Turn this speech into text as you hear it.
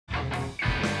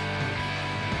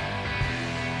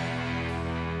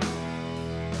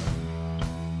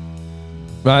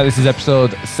Right, this is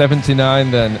episode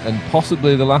 79 then, and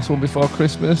possibly the last one before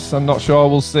Christmas. I'm not sure,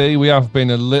 we'll see. We have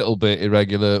been a little bit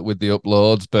irregular with the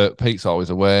uploads, but Pete's always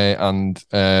away, and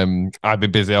I've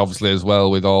been busy obviously as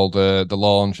well with all the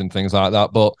launch and things like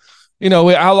that. But, you know,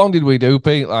 how long did we do,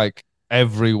 Pete? Like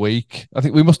every week? I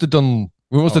think we must have done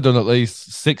at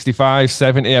least 65,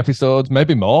 70 episodes,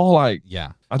 maybe more. Like,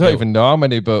 yeah. I don't even know how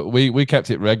many, but we kept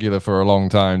it regular for a long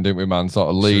time, didn't we, man? Sort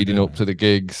of leading up to the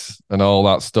gigs and all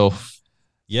that stuff.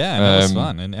 Yeah, and it was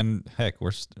fun, and heck,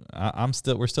 we're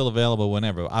still available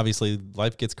whenever. Obviously,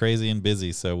 life gets crazy and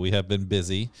busy, so we have been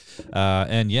busy,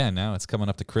 and yeah, now it's coming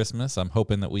up to Christmas. I'm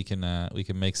hoping that we can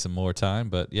make some more time,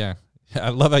 but yeah, I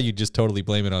love how you just totally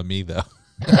blame it on me though.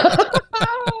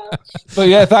 But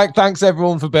yeah, thanks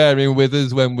everyone for bearing with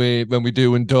us when we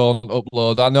do and don't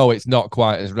upload. I know it's not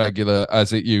quite as regular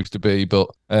as it used to be, but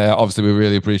obviously we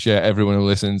really appreciate everyone who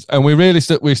listens, and we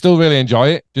still really enjoy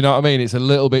it. Do you know what I mean? It's a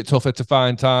little bit tougher to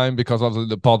find time because obviously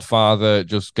the Podfather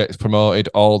just gets promoted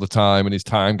all the time, and his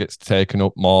time gets taken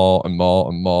up more and more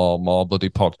and more bloody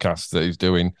podcasts that he's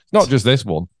doing. Not just this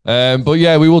one, but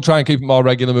yeah, we will try and keep it more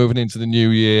regular moving into the new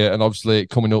year, and obviously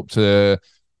coming up to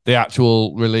the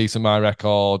actual release of my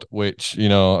record, which, you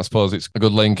know, I suppose it's a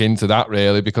good link into that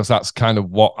really, because that's kind of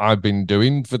what I've been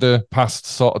doing for the past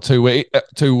sort of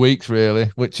 2 weeks really,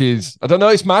 which is, I don't know,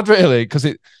 it's mad really, because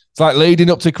it's like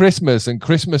leading up to Christmas, and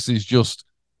Christmas is just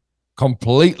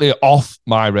completely off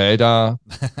my radar.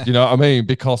 Do you know what I mean?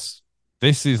 Because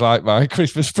this is like my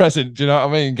Christmas present. Do you know what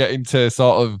I mean? Getting to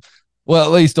sort of, well,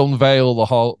 at least unveil the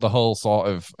whole sort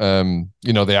of,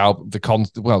 you know, the album,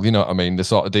 well, you know what I mean, the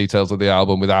sort of details of the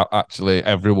album without actually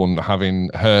everyone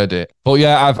having heard it. But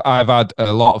yeah, I've had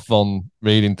a lot of fun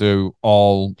reading through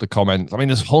all the comments. I mean,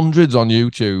 there's hundreds on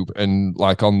YouTube and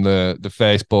like on the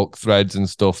Facebook threads and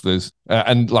stuff. There's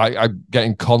and like I'm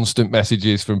getting constant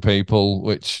messages from people,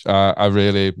 which I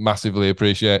really massively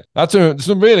appreciate. That's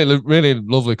some really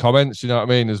lovely comments. You know what I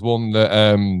mean? There's one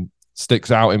that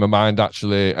sticks out in my mind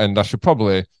actually, and I should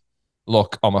probably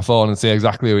look on my phone and see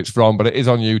exactly who it's from, but it is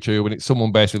on YouTube, and it's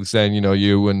someone basically saying, you know,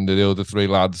 you and the other three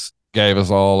lads gave us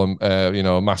all you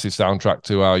know, a massive soundtrack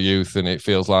to our youth, and it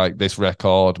feels like this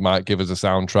record might give us a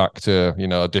soundtrack to, you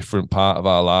know, a different part of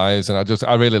our lives. And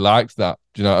I really liked that.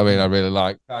 Do you know what I mean? I really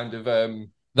like kind of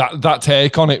that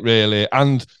take on it really.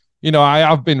 And, you know, I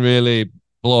have been really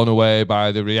blown away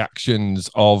by the reactions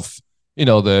of, you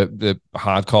know, the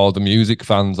hardcore, the music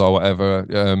fans or whatever.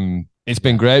 It's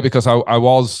been great because I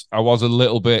was a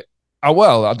little bit,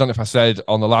 well, I don't know if I said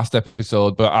on the last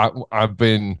episode, but I've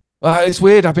been, it's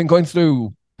weird. I've been going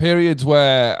through periods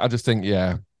where I just think,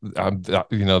 yeah,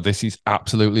 you know, this is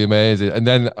absolutely amazing. And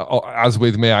then as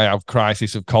with me, I have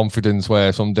crisis of confidence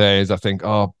where some days I think,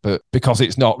 oh, but because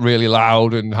it's not really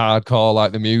loud and hardcore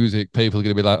like the music, people are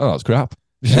going to be like, oh, it's crap.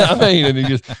 You know what I mean?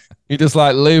 And you just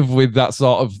like live with that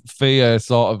sort of fear,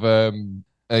 sort of,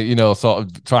 you know, sort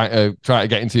of trying to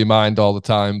get into your mind all the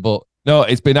time. But no,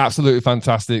 it's been absolutely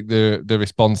fantastic, the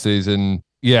responses. And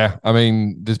yeah, I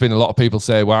mean, there's been a lot of people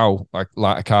say, wow,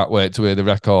 like I can't wait to hear the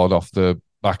record off the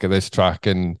back of this track.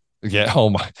 And yeah, oh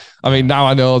my, I mean, now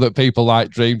I know that people like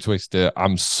Dream Twister,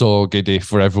 I'm so giddy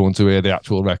for everyone to hear the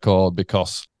actual record,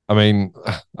 because I mean,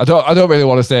 I don't really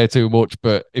want to say too much,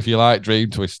 but if you like Dream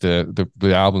Twister,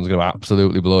 the album's going to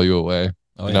absolutely blow you away.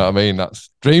 Oh, you know what I mean? That's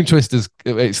Dream Twister's.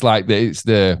 It's like it's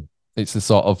the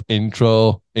sort of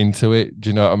intro into it.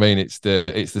 Do you know what I mean? It's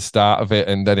the start of it,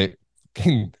 and then it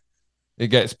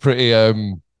gets pretty.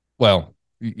 Well,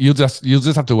 you'll just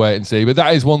have to wait and see. But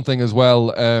that is one thing as well.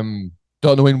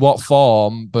 Don't know in what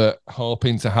form, but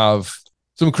hoping to have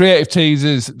some creative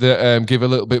teasers that give a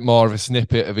little bit more of a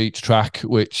snippet of each track,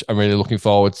 which I'm really looking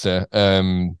forward to.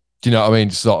 Do you know what I mean?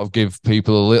 Just sort of give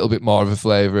people a little bit more of a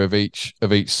flavour of each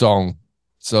song.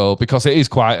 So because it is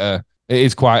quite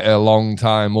a long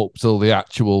time up till the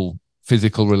actual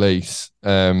physical release.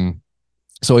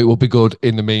 So it will be good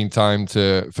in the meantime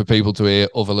for people to hear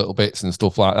other little bits and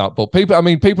stuff like that. But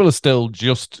people are still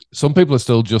just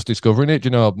discovering it.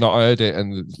 You know, I've not heard it,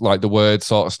 and like the word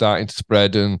sort of starting to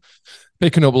spread and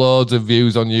picking up loads of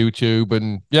views on YouTube.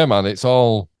 And yeah, man, it's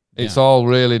all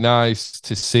really nice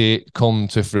to see it come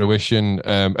to fruition.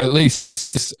 At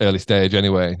least this early stage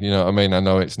anyway. You know what I mean? I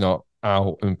know it's not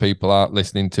out and people aren't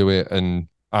listening to it, and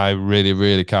I really,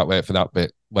 really can't wait for that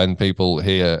bit when people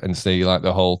hear and see like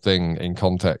the whole thing in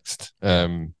context.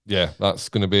 Yeah, that's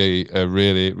going to be a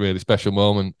really, really special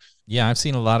moment. Yeah, I've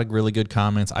seen a lot of really good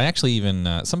comments. I actually even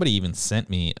somebody even sent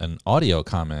me an audio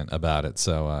comment about it.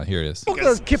 So here it is. Look at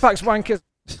those Kipax wankers.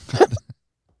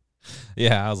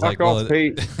 Yeah, I was Fuck like, off,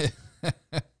 Pete.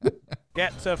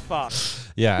 Get to fuck.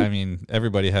 Yeah, I mean,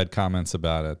 everybody had comments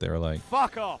about it. They were like,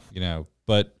 Fuck off. you know,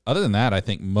 But other than that, I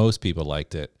think most people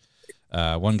liked it.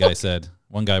 One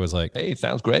guy was like, "Hey, it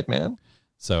sounds great, man."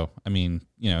 So, I mean,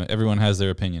 everyone has their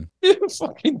opinion. You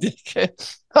fucking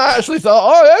dickhead. I actually thought,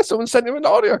 oh, yeah, someone sent him an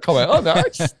audio comment. Oh,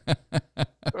 nice.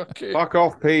 Okay. Fuck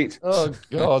off, Pete. Oh,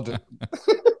 God.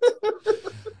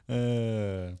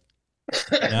 I'm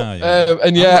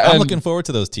looking forward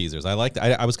to those teasers. I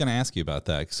was going to ask you about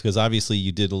that because obviously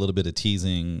you did a little bit of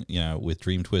teasing, with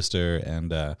Dream Twister,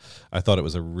 and I thought it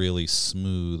was a really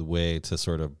smooth way to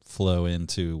sort of flow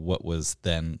into what was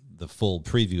then the full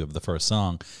preview of the first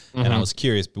song. Mm-hmm. And I was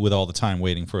curious, with all the time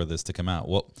waiting for this to come out,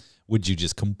 would you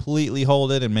just completely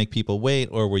hold it and make people wait,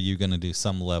 or were you going to do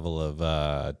some level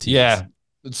of tease? Yeah.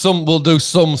 We'll do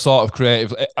some sort of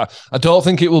creative. I don't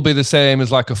think it will be the same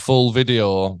as like a full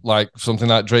video, like something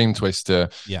like Dream Twister.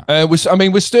 Yeah.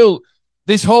 We're still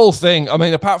this whole thing. I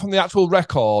mean, apart from the actual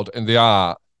record and the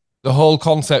art, the whole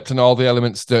concept and all the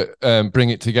elements that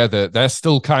bring it together, they're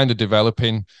still kind of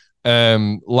developing.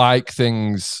 Like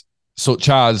things such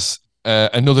as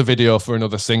another video for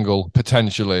another single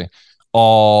potentially,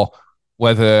 or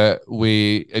whether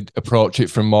we approach it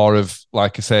from more of,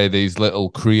 like I say, these little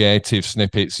creative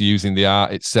snippets using the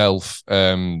art itself.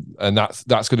 And that's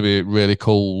going to be really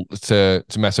cool to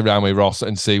mess around with Ross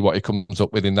and see what he comes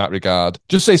up with in that regard.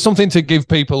 Just say something to give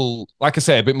people, like I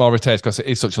say, a bit more of a taste, because it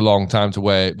is such a long time to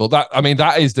wait. But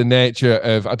that is the nature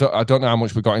of, I don't know how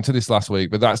much we got into this last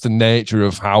week, but that's the nature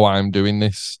of how I'm doing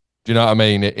this. Do you know what I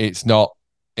mean? It's not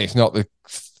a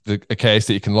case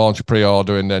that you can launch a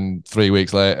pre-order and then 3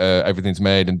 weeks later everything's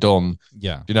made and done.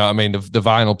 Yeah. Do you know what I mean? The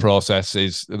vinyl process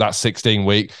is that 16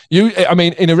 week.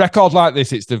 In a record like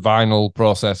this, it's the vinyl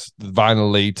process, the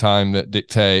vinyl lead time that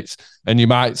dictates. And you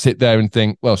might sit there and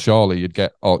think, well, surely you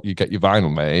get your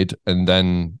vinyl made and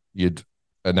then you'd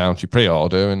announce your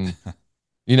pre-order, and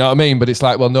you know what I mean? But it's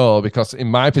like, well, no, because in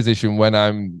my position, when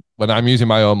I'm using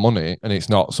my own money and it's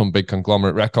not some big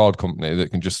conglomerate record company that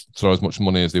can just throw as much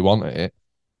money as they want at it,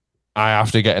 I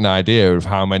have to get an idea of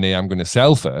how many I'm going to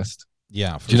sell first.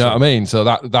 Yeah. Do you know what I mean? So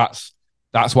that's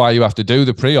why you have to do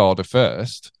the pre-order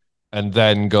first and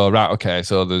then go, right, okay,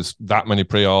 so there's that many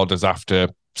pre-orders after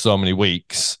so many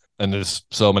weeks and there's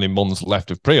so many months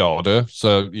left of pre-order.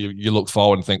 So you look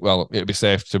forward and think, well, it'd be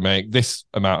safe to make this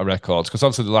amount of records, because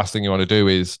obviously the last thing you want to do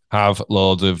is have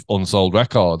loads of unsold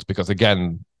records, because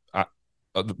again,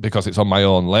 because it's on my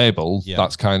own label,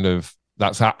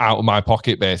 that's out of my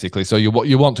pocket, basically. So you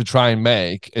want to try and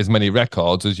make as many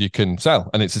records as you can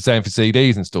sell. And it's the same for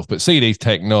CDs and stuff. But CDs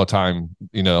take no time,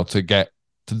 to get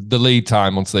to the lead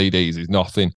time on CDs is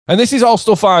nothing. And this is all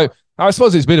stuff I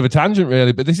suppose it's a bit of a tangent,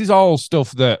 really, but this is all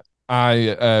stuff that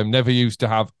I never used to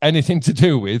have anything to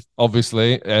do with,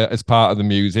 obviously, as part of the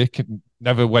music.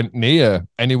 Never went near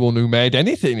anyone who made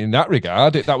anything in that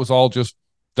regard. That was all just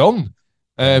done.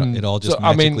 It all just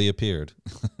magically appeared.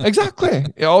 Exactly.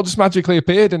 It all just magically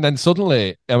appeared. And then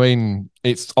suddenly,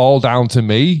 it's all down to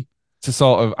me to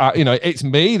sort of, it's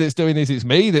me that's doing this. It's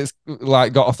me that's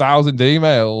like got 1,000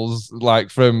 emails, like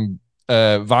from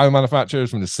vinyl manufacturers,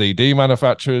 from the CD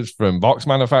manufacturers, from box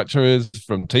manufacturers,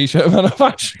 from t-shirt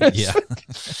manufacturers. Yeah. Do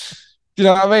you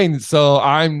know what I mean? So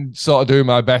I'm sort of doing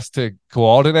my best to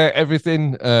coordinate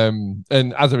everything.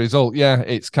 And as a result,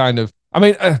 it's kind of,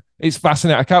 it's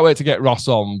fascinating. I can't wait to get Ross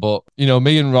on, but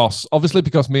me and Ross, obviously,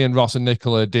 because me and Ross and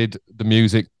Nicola did the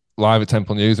music live at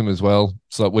Temple Newsam as well.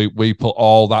 So we put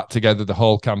all that together, the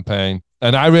whole campaign.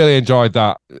 And I really enjoyed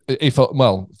that. For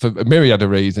a myriad of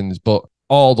reasons, but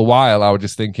all the while I was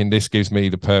just thinking, this gives me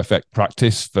the perfect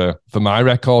practice for my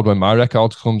record when my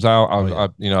record comes out.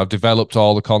 I've developed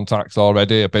all the contacts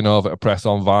already. I've been over to Press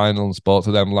on Vinyl and spoke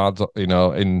to them lads,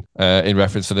 in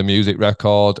reference to the music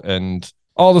record and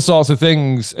all the sorts of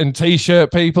things, and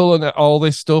t-shirt people and all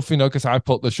this stuff, because I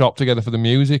put the shop together for the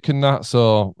music and that.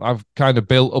 So I've kind of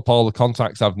built up all the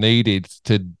contacts I've needed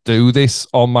to do this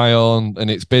on my own. And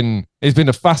it's been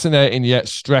a fascinating yet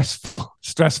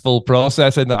stressful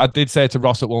process. And I did say to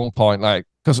Ross at one point, like,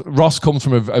 because Ross comes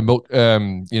from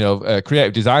a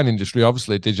creative design industry,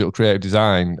 obviously digital creative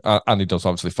design, and he does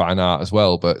obviously fine art as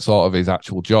well, but sort of his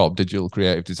actual job, digital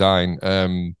creative design.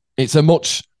 It's a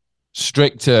much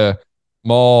stricter,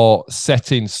 more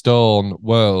set in stone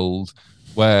world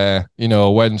where,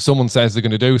 when someone says they're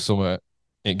going to do something,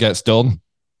 it gets done.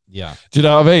 Yeah. Do you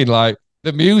know what I mean? Like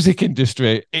the music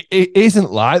industry, it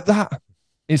isn't like that.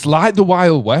 It's like the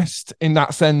Wild West in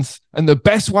that sense. And the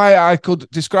best way I could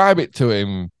describe it to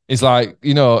him is like,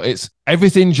 it's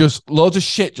everything, just loads of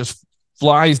shit just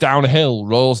flies down a hill,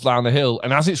 rolls down the hill.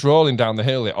 And as it's rolling down the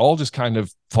hill, it all just kind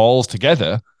of falls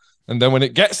together. And then when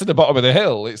it gets to the bottom of the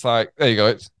hill, it's like, there you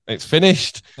go, it's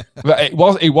finished. But it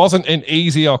wasn't an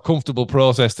easy or comfortable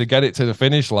process to get it to the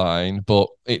finish line, but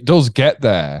it does get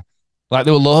there. Like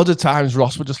there were loads of times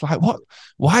Ross were just like, what?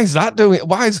 Why is that doing it?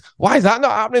 Why is that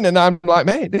not happening? And I'm like,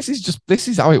 mate, this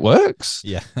is how it works.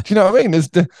 Yeah. Do you know what I mean? It's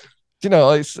I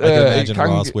can imagine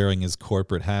Ross wearing his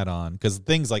corporate hat on, because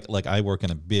things like I work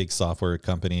in a big software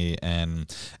company, and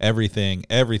everything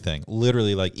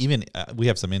literally, like, even we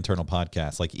have some internal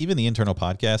podcasts, like even the internal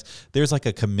podcast, there's like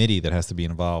a committee that has to be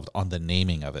involved on the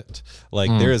naming of it. Like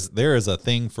there is a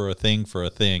thing for a thing for a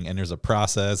thing, and there's a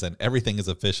process, and everything is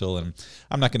official. And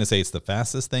I'm not going to say it's the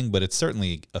fastest thing, but it's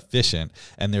certainly efficient,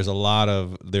 and there's a lot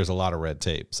of red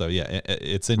tape. So yeah,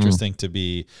 it's interesting to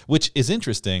be, which is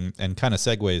interesting and kind of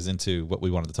segues into what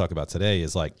we wanted to talk about today,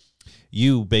 is like,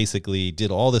 you basically did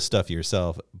all this stuff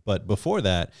yourself, but before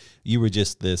that you were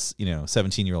just this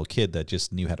 17-year-old kid that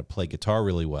just knew how to play guitar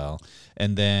really well,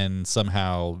 and then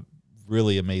somehow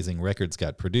really amazing records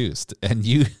got produced, and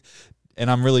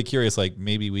I'm really curious, like,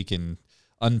 maybe we can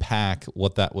unpack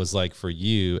what that was like for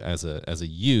you as a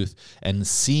youth, and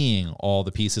seeing all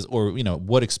the pieces, or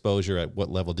what exposure at what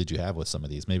level did you have with some of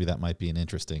these. Maybe that might be an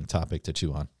interesting topic to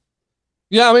chew on.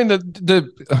 Yeah, I mean,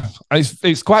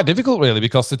 it's quite difficult, really,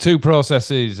 because the two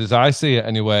processes, as I see it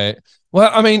anyway,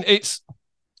 well, I mean, it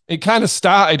kind of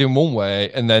started in one way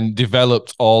and then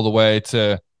developed all the way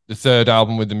to the third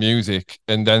album with the music.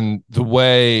 And then the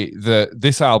way that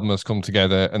this album has come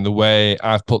together and the way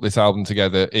I've put this album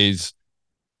together is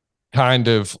kind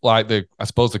of like the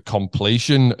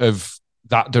completion of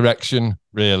that direction,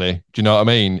 really. Do you know what I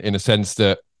mean? In a sense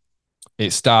that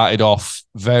it started off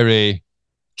very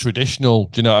traditional,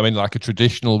 do you know what I mean? Like a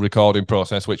traditional recording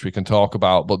process, which we can talk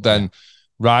about, but then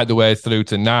right the way through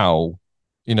to now,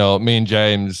 me and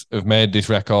James have made this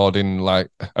record in like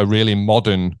a really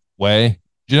modern way.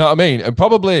 Do you know what I mean? And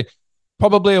probably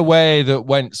a way that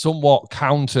went somewhat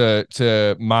counter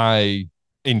to my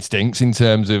instincts in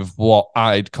terms of what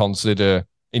I'd consider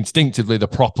instinctively the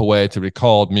proper way to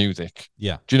record music.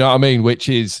 Yeah. Do you know what I mean? Which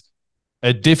is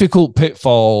a difficult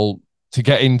pitfall to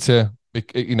get into,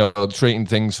 treating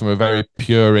things from a very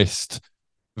purist,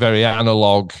 very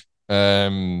analog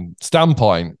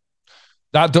standpoint.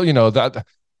 That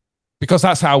because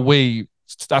that's how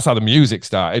the music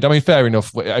started. I mean, fair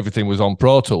enough, everything was on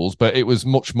Pro Tools, but it was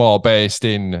much more based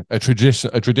in a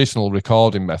traditional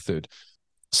recording method.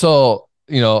 So,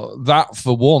 that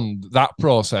for one, that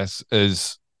process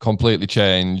has completely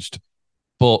changed.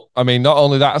 But I mean, not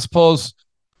only that, I suppose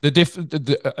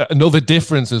another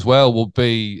difference as well will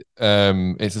be,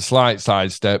 it's a slight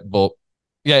sidestep, but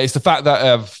yeah, it's the fact that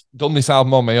I've done this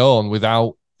album on my own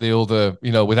without the other,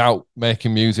 without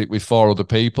making music with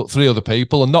three other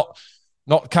people, and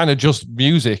not kind of just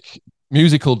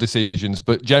musical decisions,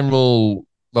 but the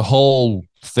whole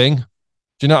thing. Do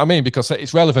you know what I mean? Because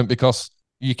it's relevant, because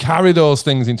you carry those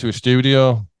things into a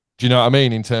studio. Do you know what I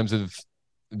mean? In terms of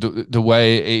the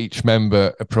way each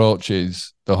member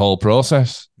approaches the whole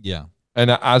process. Yeah.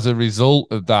 And as a result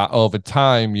of that, over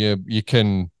time, you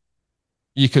can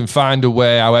find a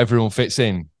way how everyone fits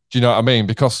in. Do you know what I mean?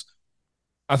 Because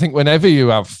I think whenever you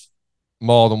have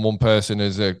more than one person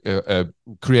as a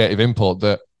creative input,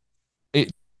 that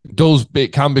it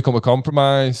can become a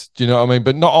compromise. Do you know what I mean?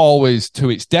 But not always to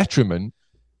its detriment.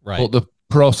 Right. But the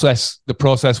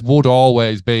process would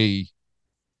always be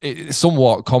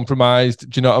somewhat compromised.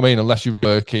 Do you know what I mean? Unless you're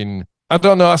working, I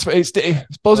don't know. I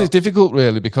suppose it's difficult,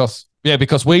 really, because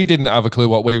we didn't have a clue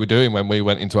what we were doing when we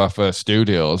went into our first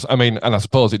studios. I mean, and I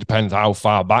suppose it depends how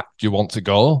far back do you want to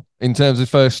go in terms of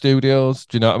first studios.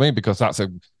 Do you know what I mean? Because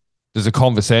there's a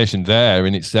conversation there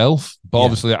in itself. But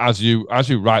obviously, as you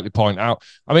rightly point out,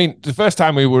 I mean, the first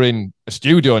time we were in a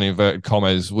studio, in inverted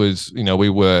commas, was, we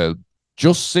were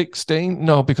just 16.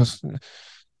 No, because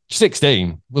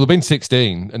 16. We'll have been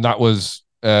 16, and that was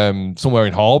somewhere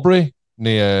in Horbury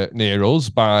near us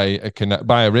by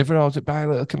a river, or was it by a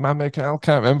little man-made canal? I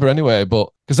can't remember anyway. But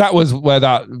because that was where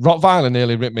that Rottweiler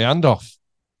nearly ripped my hand off.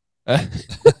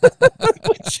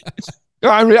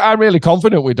 I'm really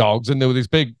confident with dogs, and there was this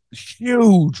big,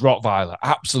 huge Rottweiler,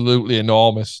 absolutely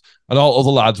enormous, and all other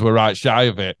lads were right shy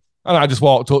of it. And I just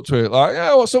walked up to it like,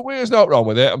 yeah, what's up? There's not wrong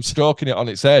with it. I'm stroking it on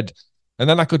its head. And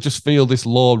then I could just feel this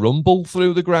low rumble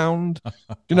through the ground. Do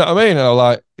you know what I mean? And I was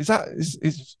like, is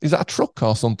that a truck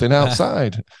or something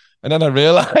outside? And then I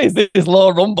realized this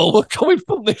low rumble was coming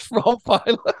from this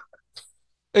Rottweiler.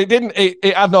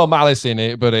 It had no malice in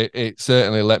it, but it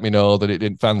certainly let me know that it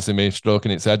didn't fancy me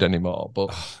stroking its head anymore. But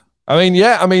I mean,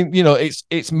 yeah, I mean, you know,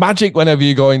 it's magic whenever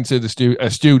you go into a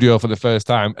studio for the first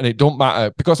time, and it don't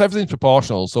matter because everything's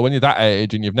proportional. So when you're that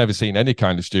age and you've never seen any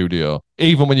kind of studio,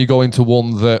 even when you go into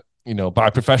one that, you know, by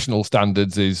professional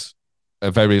standards is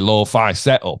a very lo-fi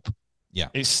setup, yeah,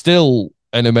 it's still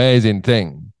an amazing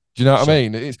thing. Do you know what I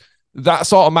mean? It's that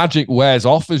sort of magic wears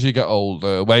off as you get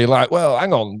older, where you're like, well,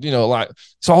 hang on, you know, like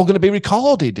it's all going to be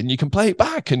recorded and you can play it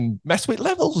back and mess with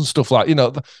levels and stuff like, you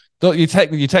know, you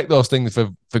take those things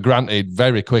for granted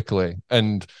very quickly.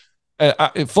 And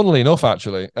funnily enough,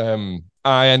 actually,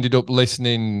 I ended up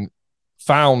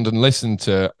found and listened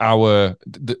to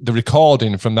the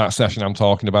recording from that session I'm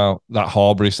talking about, that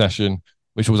Horbury session,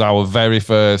 which was our very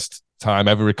first time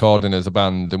ever recording as a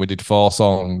band, and we did 4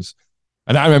 songs.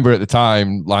 And I remember at the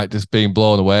time, like, just being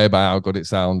blown away by how good it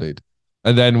sounded.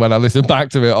 And then when I listened back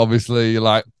to it, obviously, you're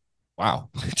like, wow,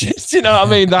 just, you know what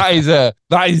I mean?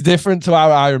 That is different to how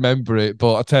I remember it.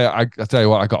 But I tell you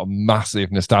what, I got a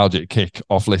massive nostalgic kick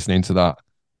off listening to that.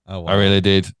 Oh, wow. I really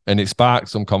did, and it sparked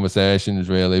some conversations,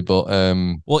 really. But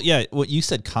well, yeah, what you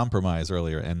said, compromise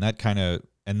earlier, and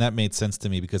that made sense to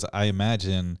me, because I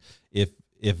imagine if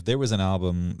there was an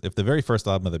album, if the very first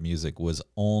album of the music was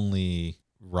only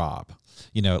Rob,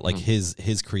 you know, like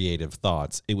his creative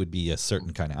thoughts, it would be a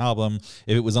certain kind of album.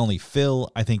 If it was only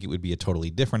Phil, I think it would be a totally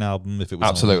different album. If it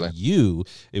was only you,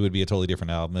 it would be a totally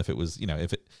different album. If it was, you know,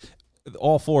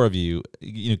 all 4 of you,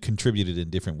 you know, contributed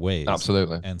in different ways.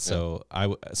 Absolutely. And so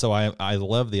I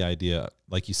love the idea,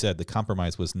 like you said, the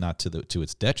compromise was not to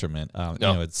its detriment. No.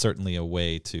 You know, it's certainly a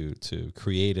way to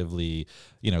creatively,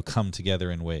 you know, come together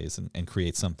in ways and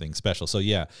create something special. So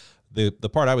yeah, the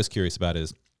part I was curious about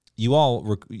is, you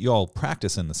all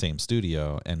practice in the same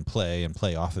studio and play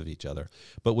off of each other.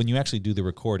 But when you actually do the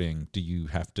recording, do you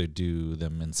have to do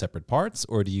them in separate parts,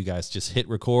 or do you guys just hit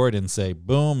record and say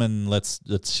boom and let's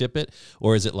ship it?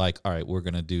 Or is it like, all right, we're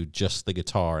gonna do just the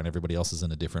guitar and everybody else is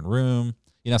in a different room?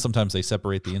 You know, sometimes they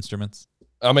separate the instruments.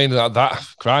 I mean,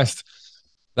 Christ,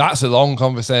 that's a long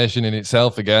conversation in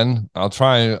itself. Again,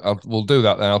 we'll do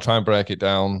that then. I'll try and break it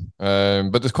down.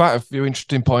 But there's quite a few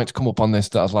interesting points come up on this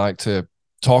that I'd like to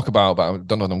talk about, but I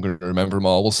don't know if I'm going to remember them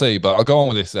all. We'll see, but I'll go on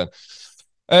with this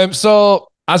then. So,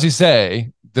 as you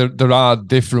say, there are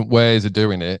different ways of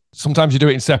doing it. Sometimes you do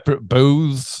it in separate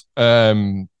booths,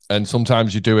 and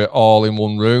sometimes you do it all in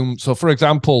one room. So, for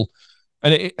example,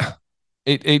 and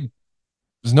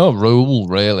there's no rule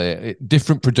really.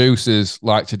 Different producers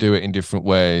like to do it in different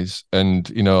ways, and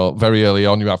you know, very early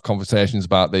on, you have conversations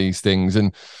about these things,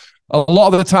 and a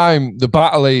lot of the time, the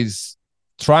battle is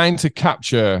trying to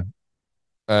capture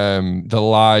the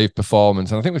live performance.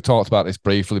 And I think we've talked about this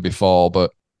briefly before,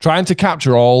 but trying to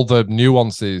capture all the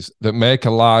nuances that make a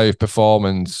live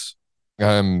performance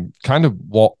kind of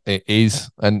what it is.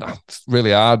 And it's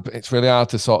really hard. It's really hard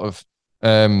to sort of,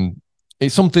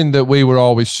 it's something that we were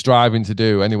always striving to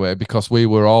do anyway, because we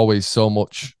were always so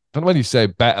much, I don't know when you say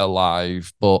better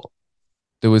live, but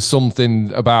there was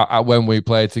something about when we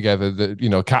played together that, you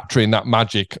know, capturing that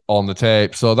magic on the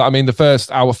tape. So that, I mean,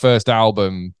 our first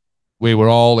album, we were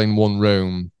all in one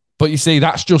room. But you see,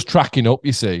 that's just tracking up,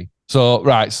 you see. So,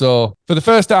 right. So for the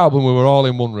first album, we were all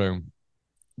in one room.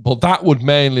 But that would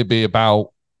mainly be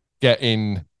about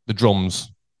getting the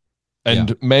drums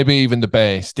and maybe even the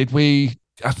bass. Did we?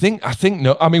 I think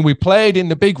no. I mean, we played in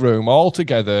the big room all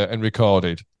together and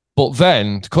recorded. But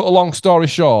then, to cut a long story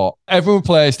short, everyone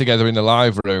plays together in the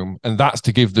live room, and that's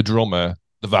to give the drummer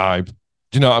the vibe.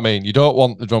 Do you know what I mean? You don't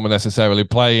want the drummer necessarily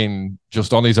playing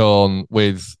just on his own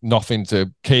with nothing to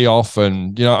key off,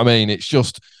 and you know what I mean? It's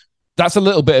just, that's a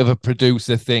little bit of a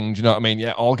producer thing. Do you know what I mean?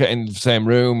 Yeah, all get in the same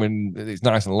room and it's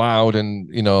nice and loud, and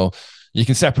you know, you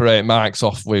can separate mics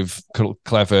off with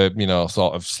clever, you know,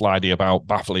 sort of slidey about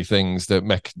baffly things that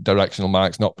make directional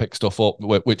mics not pick stuff up,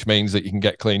 which means that you can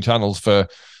get clean channels for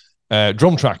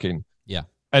drum tracking. Yeah.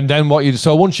 And then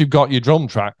so once you've got your drum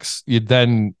tracks, you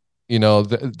then, you know,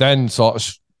 then sort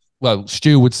of,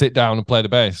 Stu would sit down and play the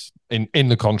bass in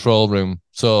the control room.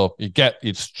 So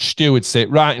Stu would sit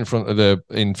right in front of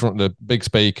the big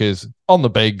speakers, on the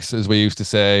bigs, as we used to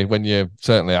say,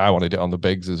 certainly I wanted it on the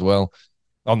bigs as well,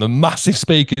 on the massive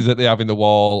speakers that they have in the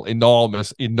wall,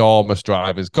 enormous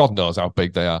drivers. God knows how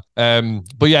big they are.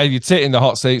 But yeah, you'd sit in the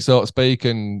hot seat, so to speak,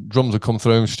 and drums would come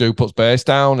through and Stu puts bass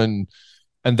down,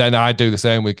 and then I do the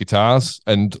same with guitars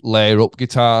and layer up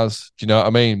guitars. Do you know what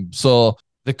I mean? So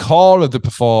the core of the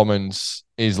performance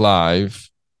is live.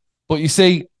 But you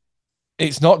see,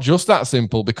 it's not just that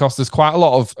simple, because there's quite a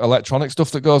lot of electronic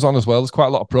stuff that goes on as well. There's quite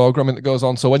a lot of programming that goes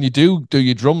on. So when you do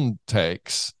your drum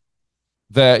takes,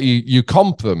 you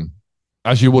comp them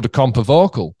as you would a comp a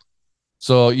vocal.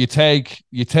 So you take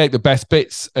the best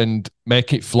bits and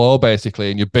make it flow basically,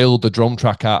 and you build the drum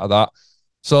track out of that.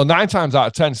 So 9 times out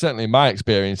of 10, certainly in my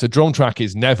experience, a drum track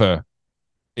is never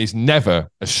a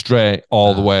straight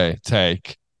all the way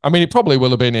take. I mean, it probably will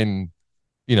have been in,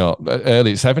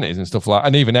 early 70s and stuff like,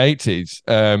 and even 80s.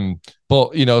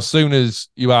 But as soon as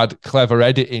you add clever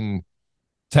editing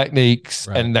techniques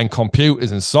and then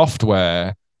computers and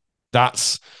software,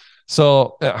 that's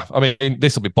so. I mean,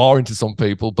 this will be boring to some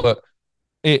people, but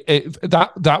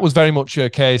that was very much a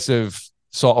case of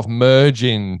sort of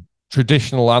merging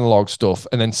traditional analog stuff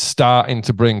and then starting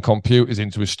to bring computers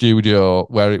into a studio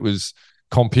where it was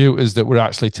computers that were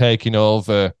actually taking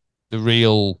over the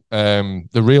real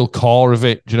core of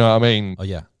it. Do you know what I mean? Oh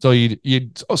yeah. So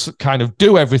you'd kind of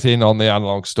do everything on the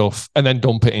analog stuff and then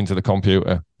dump it into the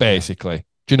computer, basically.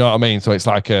 Do you know what I mean? So it's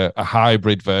like a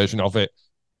hybrid version of it.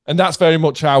 And that's very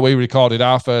much how we recorded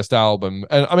our first album.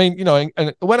 And I mean,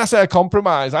 and when I say a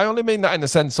compromise, I only mean that in the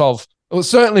sense of, well,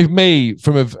 certainly me,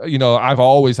 I've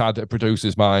always had a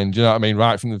producer's mind. You know what I mean?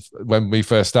 Right from when we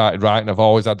first started writing, I've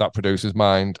always had that producer's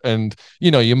mind. And,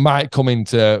 you might come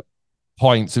into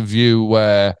points of view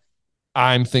where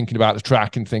I'm thinking about the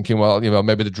track and thinking, well,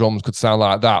 maybe the drums could sound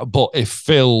like that. But if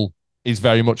Phil is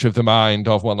very much of the mind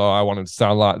of, well, no, I want it to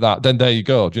sound like that, then there you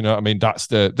go. Do you know what I mean?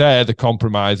 They're the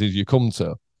compromises you come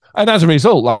to. And as a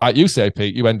result, like you say,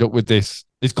 Pete, you end up with this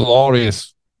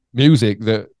glorious music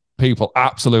that people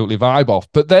absolutely vibe off,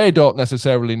 but they don't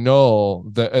necessarily know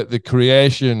that at the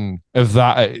creation of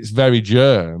that, at its very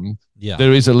germ,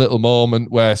 there is a little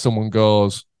moment where someone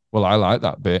goes, well, I like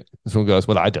that bit. And someone goes,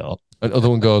 well, I don't. And other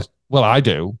one goes, well, I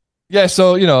do. Yeah,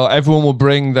 so, everyone will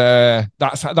bring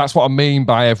that's what I mean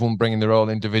by everyone bringing their own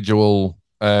individual,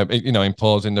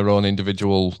 imposing their own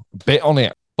individual bit on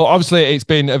it. But obviously, it's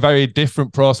been a very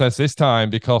different process this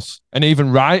time and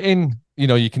even writing,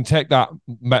 you can take that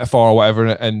metaphor or whatever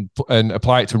and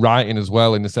apply it to writing as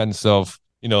well, in the sense of,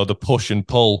 the push and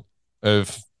pull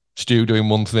of Stu doing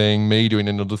one thing, me doing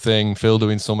another thing, Phil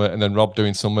doing something, and then Rob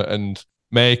doing something, and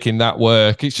making that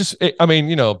work. It's just,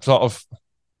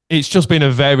 it's just been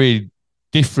a very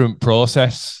different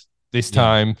process this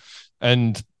time.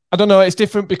 And I don't know, it's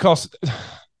different because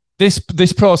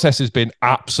this process has been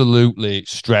absolutely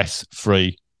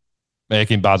stress-free,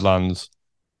 making Badlands.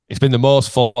 It's been the most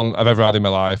fun I've ever had in my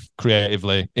life,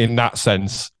 creatively, in that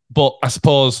sense. But I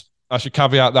suppose I should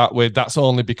caveat that with, that's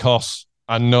only because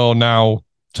I know now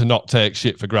to not take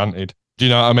shit for granted. Do you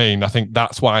know what I mean? I think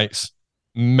that's why it's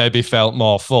maybe felt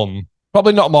more fun.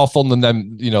 Probably not more fun than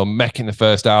them, making the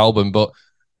first album, but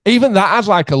even that had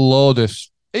like a load of...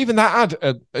 Even that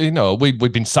had,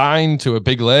 we'd been signed to a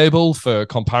big label for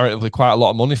comparatively quite a lot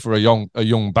of money for a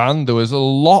young band. There was a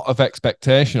lot of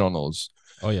expectation on us.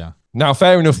 Oh yeah. Now,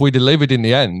 fair enough, we delivered in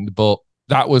the end, but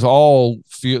that was all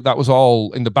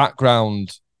in the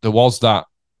background. There was that,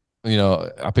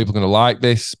 are people going to like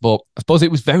this? But I suppose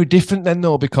it was very different then,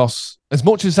 though, because as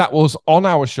much as that was on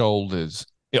our shoulders,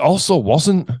 it also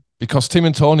wasn't, because Tim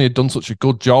and Tony had done such a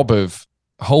good job of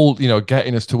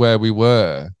getting us to where we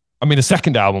were. I mean, the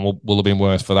second album will have been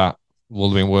worse for that. Will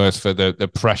have been worse for the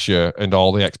pressure and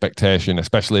all the expectation,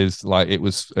 especially as like it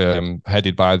was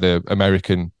headed by the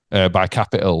American, by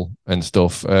Capitol and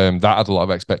stuff. That had a lot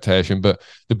of expectation. But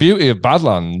the beauty of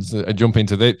Badlands, and jump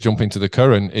into the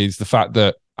current, is the fact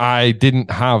that I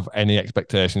didn't have any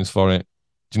expectations for it.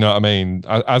 Do you know what I mean?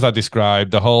 As I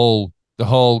described, the whole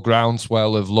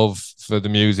groundswell of love for the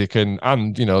music and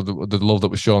the love that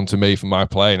was shown to me from my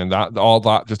playing, and that all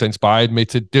that just inspired me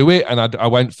to do it. And I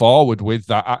went forward with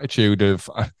that attitude of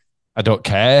I don't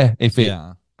care if it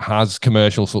has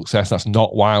commercial success. That's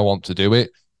not why I want to do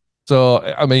it. So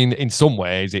I mean, in some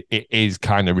ways, it is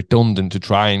kind of redundant to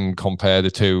try and compare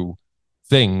the two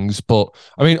things. But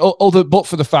I mean, but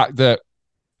for the fact that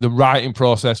the writing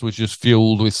process was just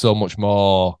fueled with so much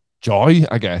more joy,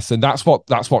 I guess, and that's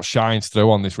what shines through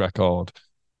on this record.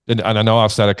 And I know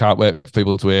I've said I can't wait for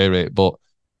people to hear it, but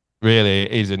really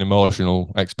it is an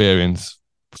emotional experience,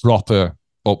 proper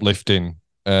uplifting,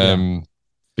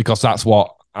 because that's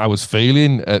what I was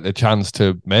feeling at the chance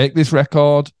to make this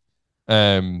record.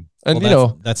 And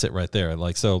that's it right there.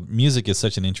 Like, so music is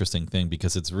such an interesting thing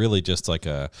because it's really just like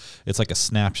it's like a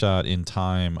snapshot in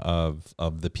time of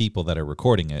the people that are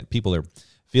recording it. People are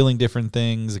feeling different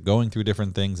things, going through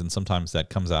different things, and sometimes that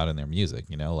comes out in their music.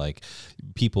 Like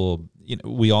people,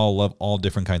 we all love all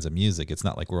different kinds of music. It's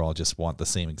not like we're all just want the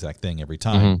same exact thing every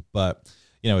time. Mm-hmm. But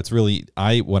it's really,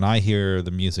 when I hear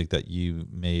the music that you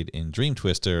made in Dream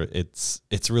Twister,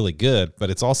 it's really good, but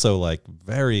it's also like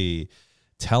very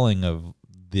telling of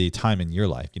the time in your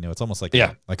life. It's almost like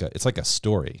it's like a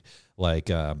story. Like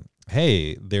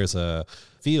hey, there's a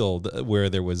field where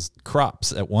there was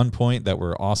crops at one point that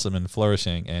were awesome and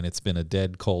flourishing, and it's been a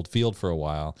dead cold field for a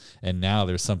while, and now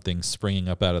there's something springing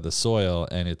up out of the soil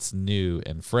and it's new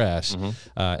and fresh, and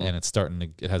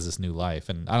it has this new life.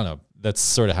 And I don't know, that's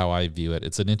sort of how I view it.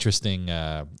 It's an interesting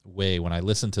way when I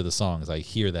listen to the songs, I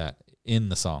hear that in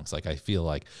the songs. Like I feel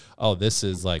like, oh, this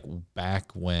is like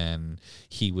back when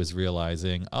he was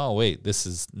realizing, oh wait, this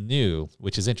is new,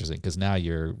 which is interesting because now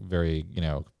you're very,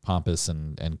 pompous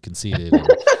and conceited.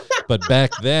 But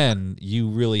back then you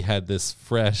really had this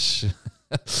fresh,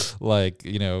 like,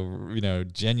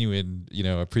 genuine,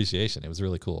 appreciation. It was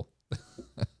really cool.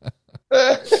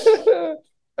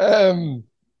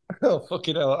 Oh,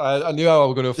 fucking hell. I knew how I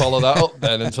was going to follow that up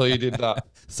then until you did that.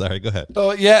 Sorry, go ahead.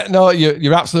 Oh yeah, no,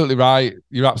 you're absolutely right.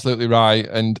 You're absolutely right.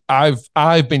 And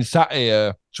I've been sat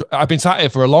here. I've been sat here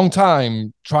for a long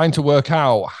time trying to work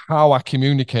out how I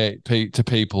communicate to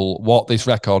people what this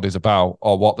record is about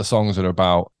or what the songs are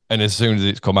about. And as soon as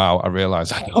it's come out, I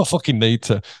realized I don't fucking need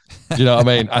to. Do you know what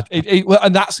I mean?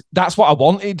 And that's what I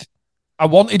wanted. I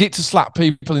wanted it to slap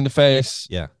people in the face.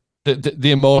 Yeah.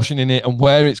 The emotion in it and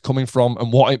where it's coming from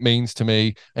and what it means to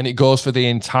me, and it goes for the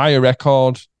entire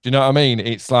record. Do you know what I mean?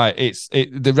 It's like it's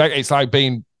like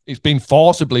it's been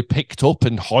forcibly picked up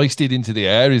and hoisted into the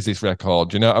air. Is this record?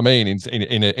 Do you know what I mean?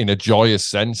 In a joyous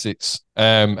sense, it's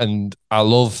and I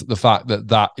love the fact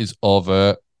that is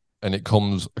overt and it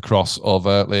comes across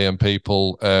overtly, and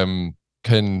people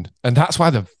can, and that's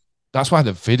why the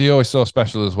video is so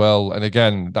special as well. And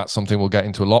again, that's something we'll get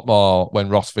into a lot more when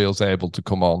Ross feels able to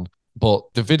come on. But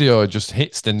the video just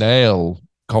hits the nail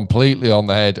completely on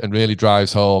the head and really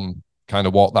drives home kind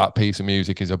of what that piece of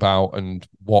music is about and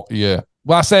what you're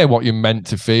meant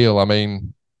to feel. I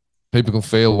mean, people can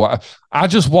feel what I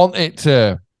just want it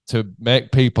to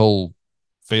make people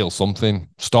feel something,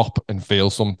 stop and feel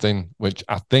something, which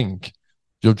I think,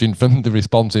 judging from the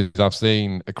responses I've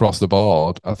seen across the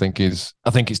board, I think it's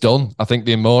done. I think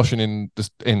the emotion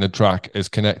in the track is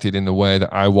connected in the way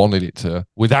that I wanted it to,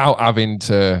 without having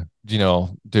to,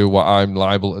 do what I'm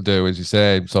liable to do, as you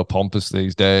say. I'm so pompous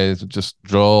these days, just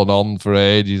drawn on for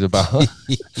ages about oh,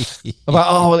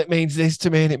 well, it means this to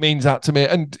me and it means that to me,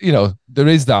 and there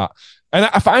is that. And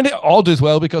I find it odd as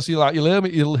well because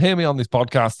you'll hear me on this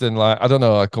podcast and like I don't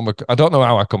know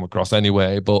how I come across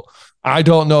anyway, but I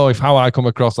don't know if how I come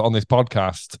across on this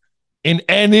podcast in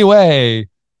any way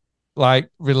like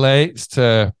relates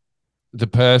to the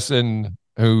person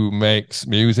who makes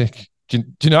music. Do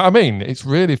you know what I mean? It's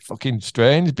really fucking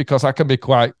strange because I can be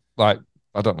quite like,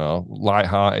 I don't know,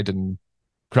 lighthearted and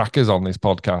crackers on this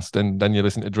podcast, and then you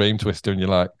listen to Dream Twister and you're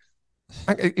like,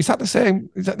 is that the same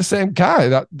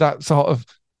guy? That sort of,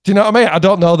 do you know what I mean? I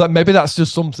don't know, that maybe that's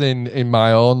just something in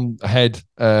my own head.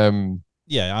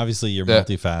 Yeah, obviously you're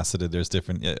multifaceted. There's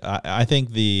different. I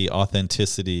think the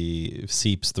authenticity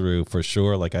seeps through for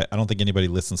sure. Like I don't think anybody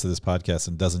listens to this podcast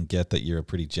and doesn't get that you're a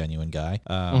pretty genuine guy.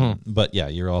 But yeah,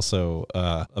 you're also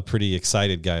a pretty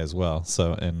excited guy as well.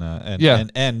 So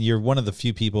and you're one of the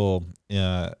few people,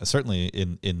 certainly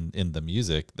in the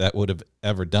music, that would have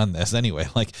ever done this anyway.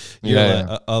 Like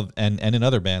you're and in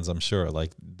other bands, I'm sure.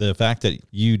 Like the fact that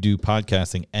you do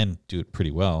podcasting and do it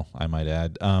pretty well, I might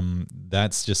add.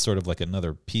 That's just sort of like another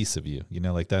piece of you,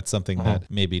 like that's something that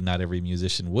maybe not every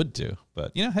musician would do.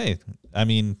 But hey, I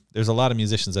mean, there's a lot of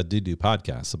musicians that do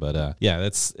podcasts, but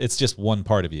it's just one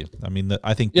part of you. I mean,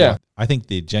 I think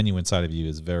the genuine side of you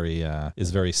is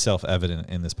very self-evident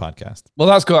in this podcast. Well,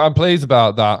 that's good. I'm pleased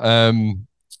about that.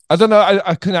 I don't know.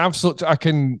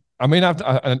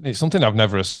 It's something I've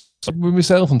never with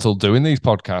myself until doing these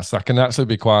podcasts. I can actually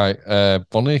be quite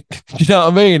funny. You know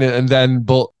what I mean?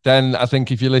 But then I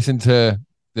think if you listen to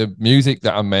the music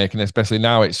that I'm making, especially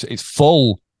now, it's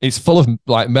full of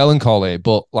like melancholy,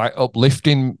 but like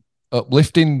uplifting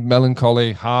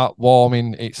melancholy,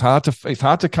 heartwarming. It's hard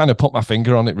to kind of put my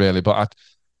finger on it really, but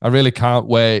I really can't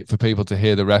wait for people to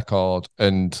hear the record,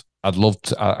 and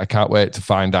I can't wait to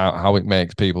find out how it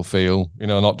makes people feel,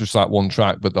 not just like one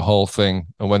track, but the whole thing.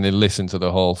 And when they listen to the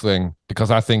whole thing,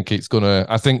 because I think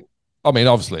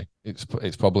obviously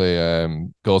it's probably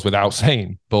goes without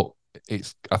saying, but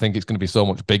I think it's going to be so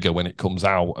much bigger when it comes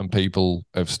out and people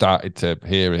have started to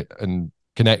hear it and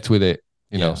connect with it,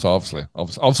 So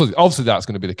obviously that's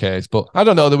going to be the case. But I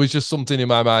don't know, there was just something in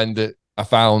my mind that I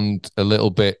found a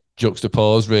little bit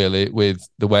juxtaposed really with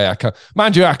the way I can.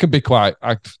 Mind you, I can be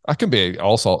I can be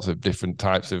all sorts of different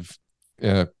types of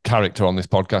character on this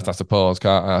podcast, I suppose.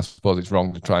 I suppose it's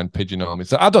wrong to try and pigeonhole me.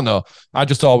 So I don't know. I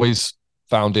just always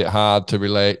found it hard to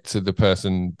relate to the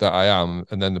person that I am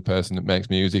and then the person that makes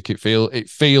music. It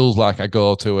feels like I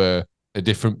go to a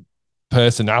different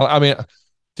personality. I mean,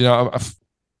 Do you know?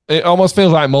 It almost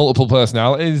feels like multiple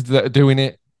personalities that are doing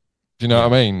it. Do you know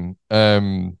what I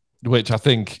mean? Which I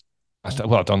think, I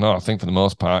don't know. I think for the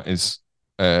most part is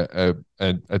a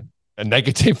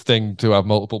negative thing to have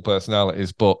multiple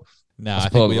personalities, but no, I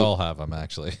think we all have them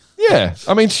actually. Yeah,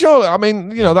 I mean, sure. I mean,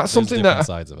 that's something that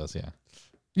sides of us. Yeah.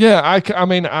 Yeah, I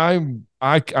mean,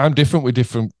 I'm different with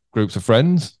different groups of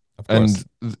friends. And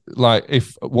like,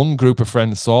 if one group of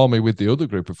friends saw me with the other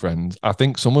group of friends, I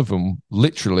think some of them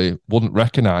literally wouldn't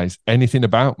recognize anything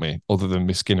about me other than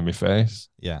my skin and my face.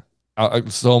 Yeah.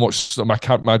 So much,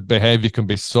 my behavior can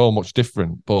be so much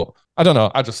different. But I don't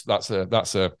know. That's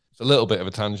a little bit of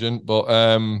a tangent. But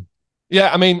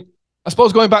yeah, I mean, I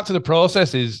suppose going back to the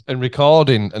processes and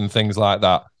recording and things like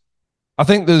that, I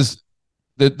think there's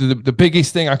the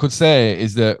biggest thing I could say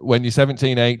is that when you're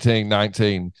 17, 18,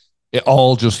 19, it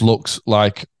all just looks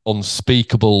like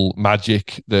unspeakable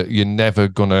magic that you're never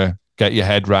gonna get your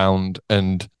head round.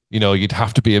 And, you'd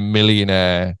have to be a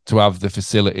millionaire to have the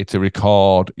facility to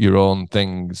record your own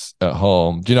things at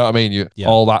home. Do you know what I mean?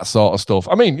 All that sort of stuff.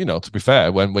 I mean, to be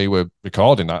fair, when we were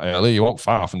recording that early, you weren't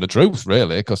far from the truth,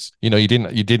 really, because, you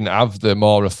didn't have the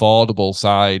more affordable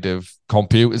side of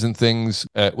computers and things,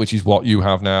 which is what you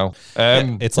have now.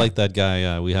 It's like that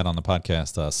guy we had on the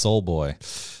podcast, Soul Boy.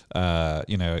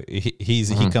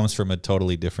 He comes from a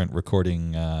totally different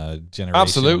recording generation.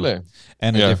 Absolutely.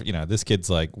 And a different, this kid's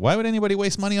like, why would anybody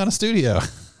waste money on a studio?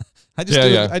 I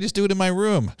just do it in my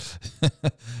room.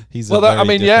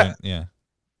 Yeah.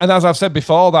 And as I've said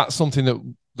before, that's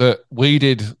something that we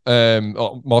did,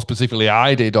 or more specifically,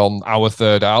 I did on our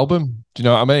third album. Do you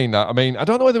know what I mean? I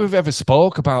don't know whether we've ever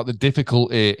spoke about the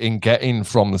difficulty in getting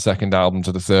from the second album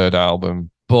to the third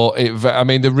album. But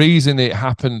the reason it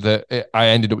happened that I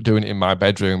ended up doing it in my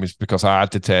bedroom is because I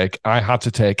had to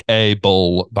take a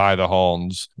bull by the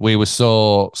horns. We were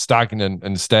so stagnant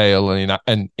and stale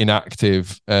and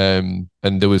inactive, and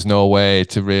there was no way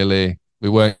to really. We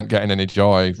weren't getting any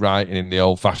joy writing in the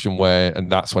old-fashioned way, and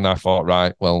that's when I thought,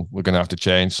 right, well, we're going to have to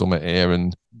change something here.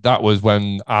 And that was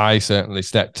when I certainly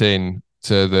stepped in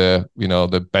to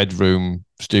the bedroom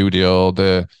studio,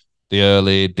 the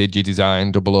early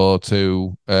DigiDesign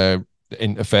 002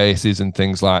 interfaces and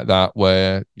things like that,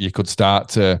 where you could start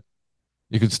to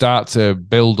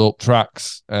build up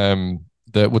tracks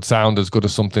that would sound as good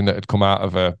as something that had come out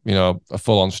of a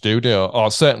full-on studio,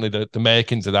 or certainly the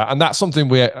makings of that. And that's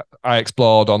something I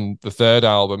explored on the third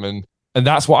album, and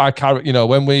that's what I carried.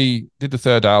 When we did the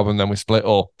third album, then we split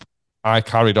up. I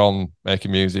carried on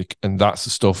making music, and that's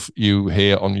the stuff you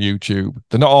hear on YouTube.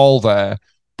 They're not all there,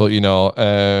 but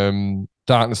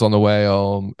Darkness on the Way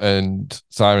Home and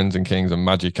Sirens and Kings and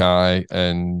Magic Eye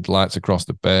and Lights Across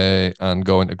the Bay and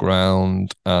Going to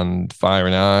Ground and Fire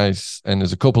and Ice, and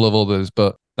there's a couple of others,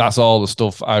 but that's all the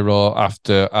stuff I wrote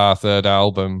after our third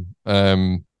album.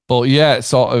 But yeah,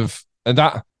 sort of, and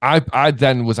that I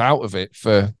then was out of it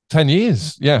for 10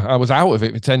 years. Yeah, I was out of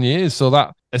it for 10 years. So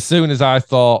that as soon as I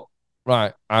thought,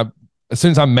 right, as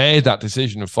soon as I made that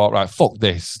decision and thought, right, fuck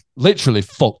this, literally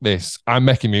fuck this, I'm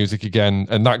making music again.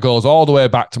 And that goes all the way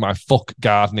back to my fuck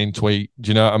gardening tweet. Do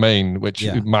you know what I mean?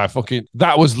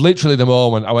 That was literally the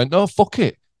moment I went, no, fuck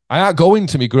it. I ain't going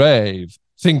to my grave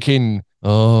thinking,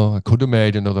 oh, I could have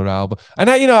made another album. And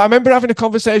I remember having a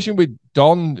conversation with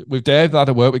Dave, that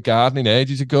I worked with gardening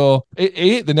ages ago.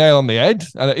 He hit the nail on the head.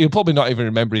 And he'll probably not even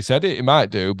remember he said it. He might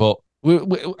do, but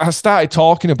I started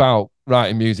talking about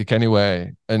writing music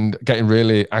anyway and getting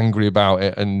really angry about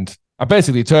it. And I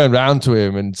basically turned around to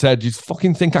him and said, you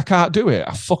fucking think I can't do it?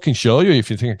 I'll fucking show you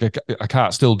if you think I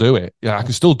can't still do it. Yeah, I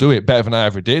can still do it better than I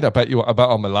ever did. I bet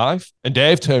on my life. And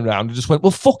Dave turned around and just went,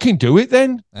 well, fucking do it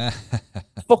then.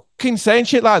 Fucking saying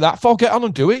shit like that. Get on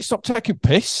and do it. Stop taking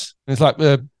piss. And it's like,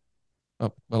 well,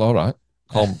 all right.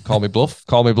 Call me bluff.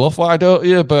 Call me bluff. Why don't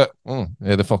you? But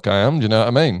here the fuck I am. Do you know what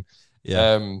I mean?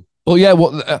 Yeah. But yeah,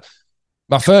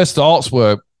 my first thoughts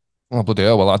were, oh, bloody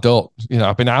hell, well, I don't,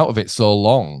 I've been out of it so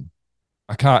long,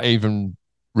 I can't even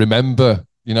remember,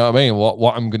 you know what I mean,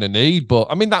 what I'm going to need. But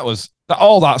I mean,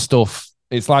 all that stuff,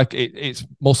 it's like, it's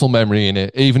muscle memory in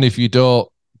it. Even if you don't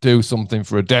do something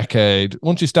for a decade,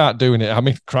 once you start doing it, I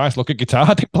mean, Christ, look at guitar.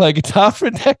 I didn't play guitar for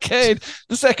a decade.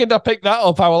 The second I picked that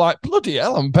up, I was like, bloody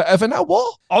hell, I'm better than I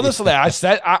was. Honestly, I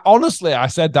said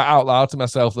that out loud to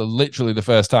myself literally the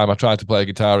first time I tried to play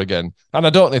guitar again. And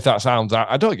I don't know if that sounds,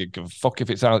 I don't give a fuck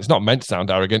if it sounds, it's not meant to sound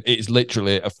arrogant. It's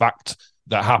literally a fact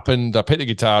that happened. I picked the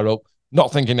guitar up,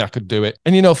 not thinking I could do it.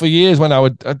 And, for years when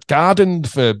I'd gardened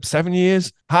for 7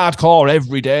 years, hardcore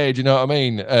every day, do you know what I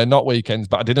mean? Not weekends,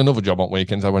 but I did another job on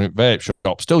weekends. I went to vape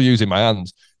shop, still using my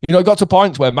hands. It got to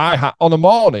points where on a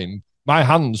morning, my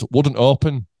hands wouldn't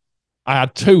open. I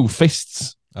had two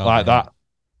fists like that.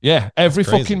 Yeah, every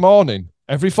fucking morning.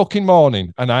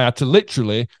 And I had to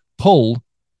literally pull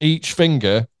each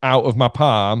finger out of my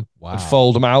palm and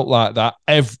fold them out like that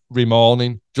every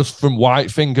morning, just from white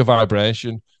finger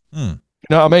vibration. You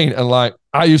know what I mean? And like,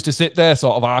 I used to sit there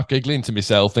sort of half giggling to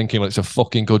myself, thinking, well, it's a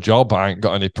fucking good job I ain't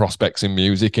got any prospects in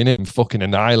music in it. I'm fucking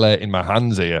annihilating my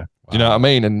hands here. Do you know what I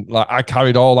mean? And like, I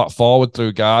carried all that forward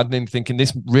through gardening, thinking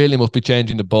this really must be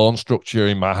changing the bone structure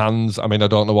in my hands. I mean, I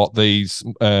don't know what these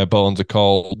bones are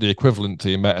called, the equivalent to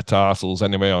your metatarsals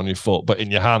anyway on your foot, but in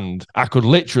your hand, I could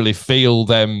literally feel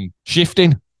them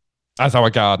shifting as I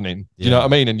was gardening. Do you know what I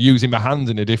mean? And using my hands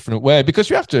in a different way, because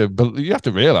you have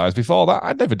to realize before that,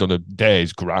 I'd never done a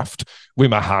day's graft with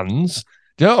my hands.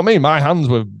 Do you know what I mean? My hands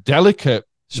were delicate,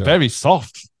 very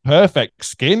soft, perfect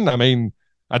skin. I mean,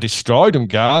 I destroyed them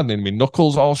gardening, my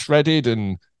knuckles all shredded.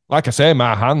 And like I say,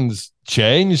 my hands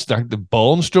changed, like the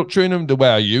bone structure in them, the way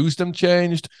I used them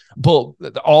changed. But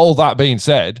all that being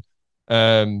said,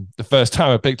 the first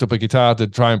time I picked up a guitar to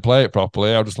try and play it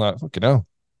properly, I was just like, fucking hell,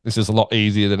 this is a lot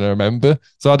easier than I remember.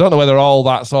 So I don't know whether all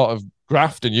that sort of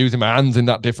graft and using my hands in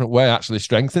that different way actually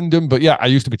strengthened them. But yeah, I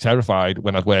used to be terrified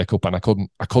when I'd wake up and I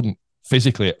couldn't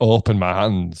physically open my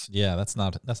hands. Yeah, that's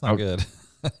not good.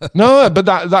 No, but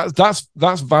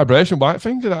that's vibration white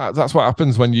finger. That's what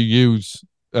happens when you use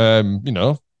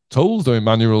tools doing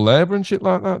manual labor and shit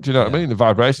like that. Do you know what I mean? The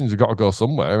vibrations have got to go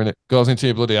somewhere and it goes into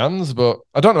your bloody hands. But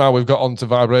I don't know how we've got onto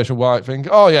vibration white finger.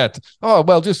 Oh yeah. Oh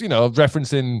well, just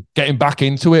referencing getting back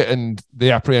into it and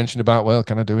the apprehension about, well,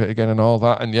 can I do it again and all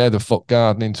that? And yeah, the fuck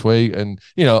gardening tweet. And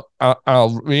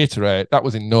I'll reiterate, that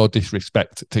was in no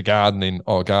disrespect to gardening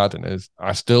or gardeners.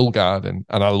 I still garden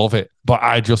and I love it. But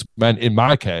I just meant in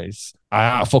my case,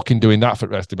 I ain't fucking doing that for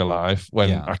the rest of my life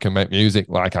when I can make music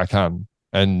like I can.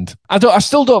 And I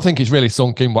still don't think it's really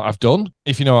sunk in what I've done,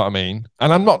 if you know what I mean.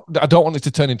 And I don't want it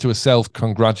to turn into a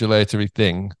self-congratulatory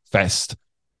fest.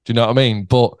 Do you know what I mean?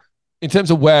 But in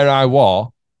terms of where I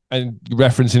was and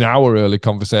referencing our early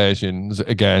conversations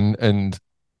again and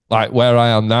like where I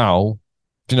am now,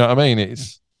 do you know what I mean?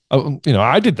 It's,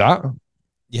 I did that.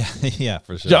 Yeah. Yeah,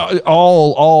 for sure.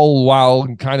 All while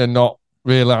kind of not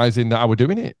realizing that I was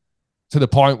doing it. To the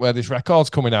point where this record's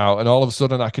coming out and all of a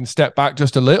sudden I can step back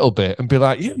just a little bit and be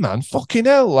like, yeah, man, fucking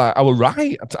hell. Like, I was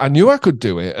right. I knew I could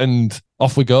do it. And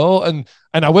off we go. And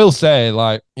I will say,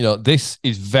 like, this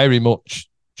is very much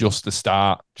just the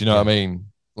start. Do you know what I mean?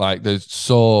 Like, there's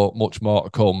so much more to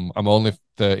come. I'm only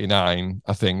 39,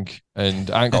 I think,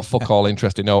 and I ain't got fuck all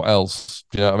interest in no else.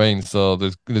 Do you know what I mean? So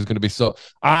there's going to be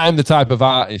I'm the type of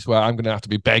artist where I'm going to have to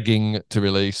be begging to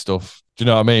release stuff. Do you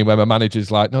know what I mean? Where my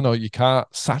manager's like, no, you can't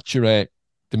saturate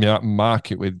the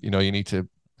market with, you need to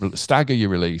stagger your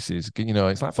releases.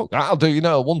 It's like, fuck that, I'll do,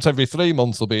 once every 3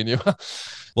 months will be in you.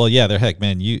 Well, yeah, they're heck,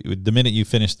 man. The minute you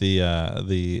finished the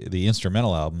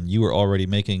instrumental album, you were already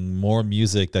making more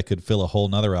music that could fill a whole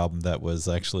nother album that was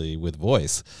actually with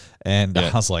voice. And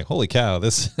I was like, holy cow,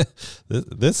 this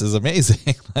is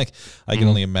amazing. Like, I can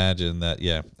only imagine that.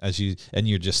 Yeah,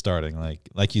 you're just starting.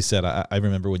 Like you said, I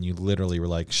remember when you literally were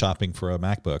like shopping for a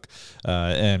MacBook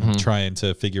and trying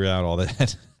to figure out all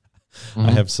that.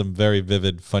 I have some very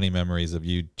vivid, funny memories of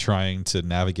you trying to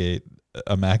navigate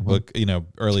a MacBook,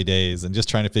 early days and just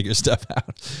trying to figure stuff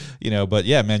out, but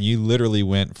yeah, man, you literally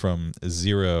went from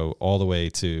 0 all the way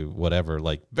to whatever,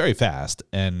 like very fast.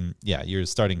 And yeah, you're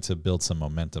starting to build some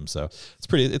momentum. So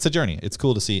it's a journey. It's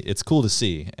cool to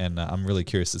see. And I'm really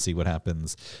curious to see what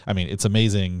happens. I mean, it's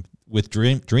amazing with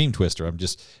Dream Twister.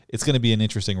 It's going to be an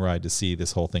interesting ride to see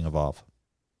this whole thing evolve.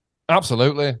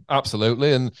 Absolutely.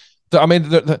 And I mean,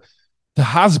 there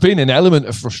has been an element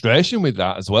of frustration with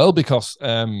that as well, because,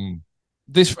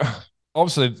 this,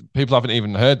 obviously, people haven't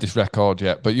even heard this record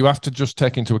yet, but you have to just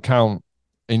take into account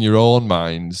in your own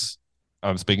minds,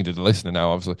 I'm speaking to the listener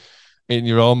now, obviously, in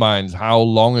your own minds, how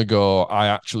long ago I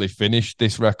actually finished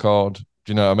this record. Do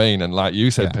you know what I mean? And like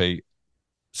you said, Pete,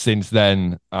 since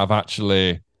then, I've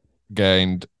actually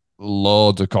gained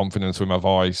loads of confidence with my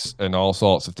voice and all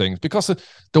sorts of things, because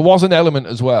there was an element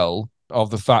as well of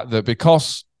the fact that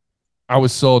because I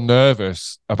was so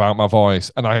nervous about my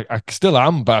voice, and I still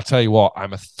am, but I tell you what,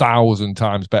 I'm 1,000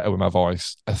 times better with my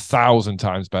voice. 1,000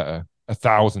 times better.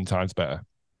 1,000 times better.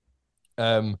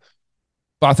 But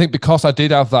I think because I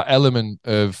did have that element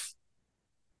of,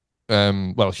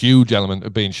 huge element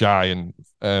of being shy and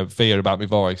fear about my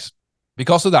voice,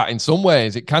 because of that, in some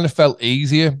ways, it kind of felt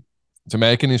easier to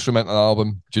make an instrumental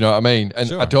album. Do you know what I mean? And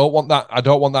sure. I don't want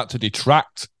that to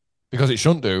detract, because it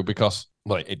shouldn't do, because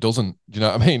it doesn't. Do you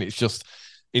know what I mean? It's just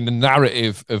in the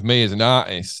narrative of me as an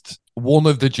artist, one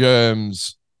of the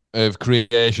germs of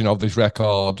creation of this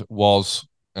record was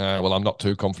well, I'm not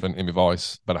too confident in my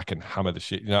voice, but I can hammer the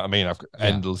shit. You know what I mean? I've got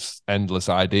endless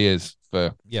ideas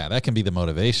for. Yeah, that can be the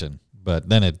motivation, but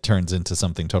then it turns into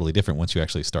something totally different once you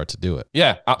actually start to do it.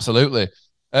 Yeah, absolutely.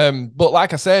 But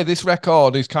like I say, this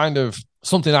record is kind of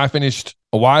something I finished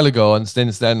a while ago, and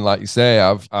since then, like you say,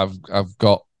 I've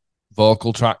got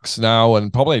vocal tracks now,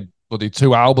 and probably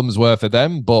 2 albums worth of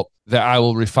them, but that I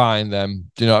will refine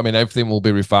them. Do you know what I mean? Everything will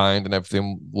be refined, and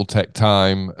everything will take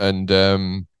time,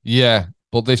 and yeah.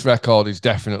 But this record is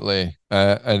definitely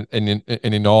an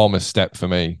enormous step for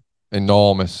me.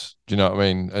 Enormous. Do you know what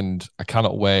I mean? And I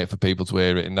cannot wait for people to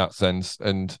hear it in that sense.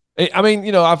 And I mean,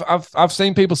 you know, I've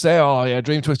seen people say, "Oh yeah,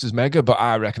 Dream Twister's mega," but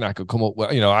I reckon I could come up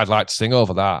with, you know, I'd like to sing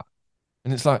over that.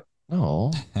 And it's like,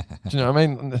 no. Do you know what I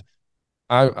mean?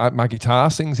 My guitar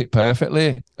sings it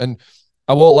perfectly, and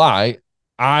I won't lie.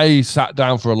 I sat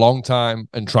down for a long time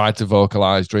and tried to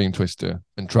vocalize Dream Twister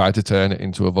and tried to turn it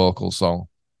into a vocal song.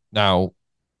 Now,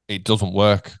 it doesn't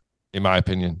work, in my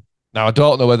opinion. Now, I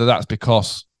don't know whether that's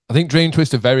because I think Dream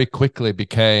Twister very quickly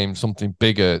became something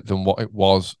bigger than what it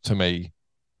was to me.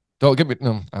 Don't get me,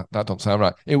 no, that don't sound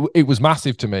right. It was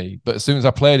massive to me, but as soon as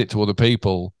I played it to other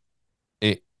people,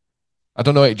 I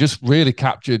don't know, it just really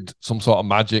captured some sort of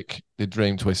magic, the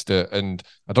Dream Twister. And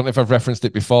I don't know if I've referenced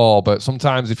it before, but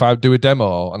sometimes if I do a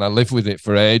demo and I live with it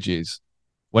for ages,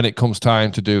 when it comes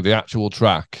time to do the actual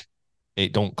track,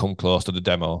 it don't come close to the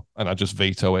demo, and I just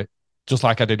veto it, just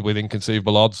like I did with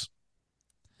Inconceivable Odds.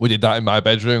 We did that in my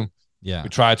bedroom. Yeah, we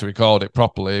tried to record it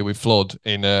properly with Flood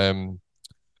in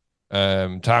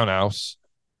Townhouse,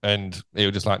 and he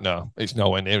was just like, "No, it's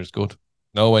nowhere near as good.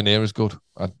 Nowhere near as good."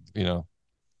 You know,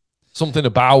 something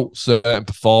about certain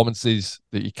performances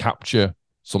that you capture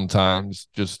sometimes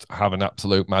just have an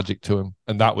absolute magic to them,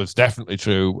 and that was definitely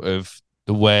true of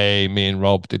the way me and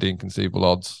Rob did Inconceivable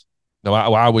Odds. No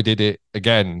matter how we did it,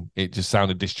 again, it just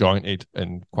sounded disjointed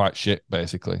and quite shit,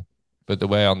 basically. But the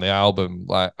way on the album,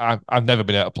 like I've never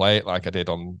been able to play it like I did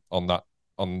on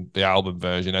the album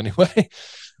version anyway.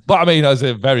 But I mean, as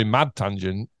a very mad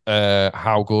tangent,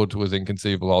 how good was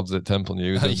Inconceivable Odds at Temple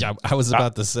News? Yeah, I was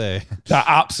about to say that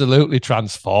absolutely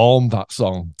transformed that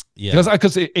song. Yeah,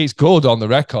 because it's good on the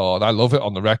record. I love it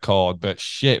on the record, but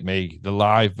shit me, the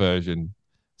live version,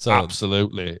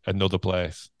 absolutely another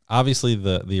place. Obviously,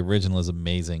 the original is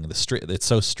amazing. It's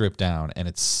so stripped down and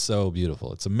it's so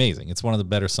beautiful. It's amazing. It's one of the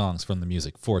better songs from the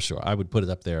music for sure. I would put it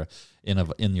up there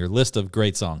in your list of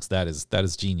great songs. That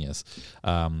is genius.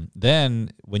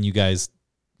 Then when you guys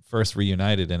first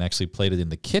reunited and actually played it in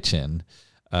the kitchen,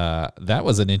 that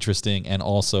was an interesting and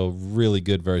also really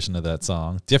good version of that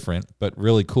song. Different but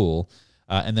really cool.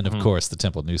 And then, of course, the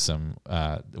Temple Newsome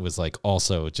was like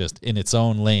also just in its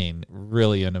own lane,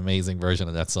 really an amazing version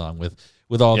of that song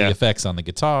with all the effects on the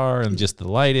guitar and just the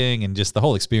lighting and just the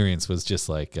whole experience was just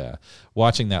like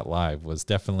watching that live was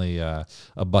definitely a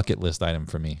bucket list item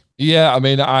for me. Yeah, I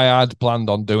mean, I had planned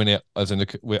on doing it as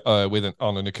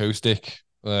on an acoustic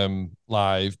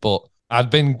live, but I'd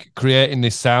been creating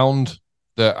this sound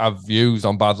that I've used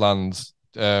on Badlands,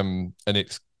 and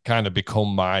it's kind of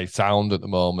become my sound at the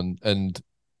moment, and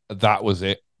that was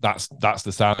it. That's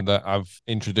the sound that I've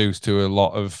introduced to a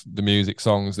lot of the music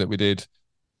songs that we did.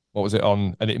 What was it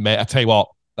on? And it made, I tell you what,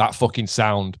 that fucking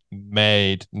sound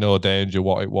made No Danger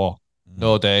what it was.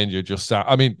 No Danger just sound.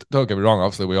 I mean, don't get me wrong.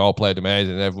 Obviously, we all played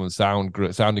amazing, and everyone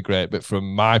sounded great. But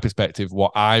from my perspective,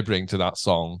 what I bring to that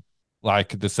song,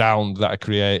 like the sound that I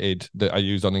created that I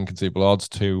used on Inconceivable Odds,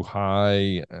 Too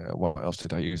High. What else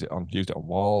did I use it on? Used it on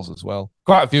Walls as well.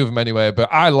 Quite a few of them anyway. But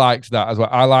I liked that as well.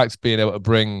 I liked being able to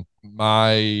bring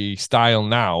my style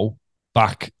now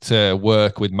back to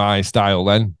work with my style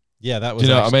then. Yeah, that was. Do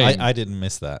you know what I mean? I didn't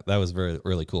miss that. That was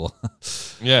really cool.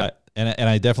 Yeah, and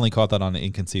I definitely caught that on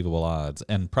Inconceivable Odds,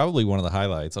 and probably one of the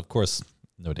highlights. Of course,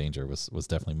 No Danger was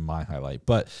definitely my highlight,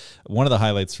 but one of the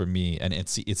highlights for me, and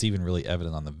it's even really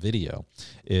evident on the video,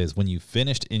 is when you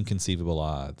finished Inconceivable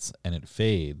Odds and it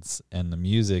fades and the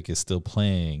music is still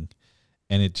playing,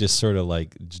 and it just sort of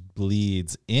like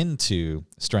bleeds into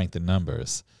Strength in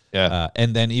Numbers. Yeah,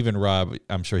 and then even Rob,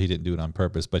 I'm sure he didn't do it on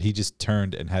purpose, but he just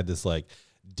turned and had this like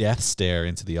death stare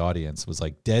into the audience, was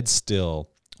like dead still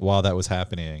while that was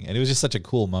happening, and it was just such a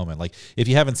cool moment. Like, if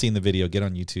you haven't seen the video, get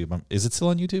on YouTube. Is it still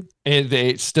on YouTube?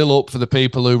 It's still up for the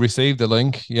people who received the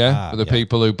link. For the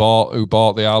people who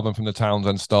bought the album from the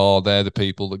Townsend store. They're the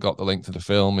people that got the link to the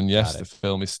film, and yes, the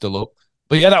film is still up.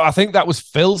 But yeah, I think that was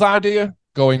Phil's idea,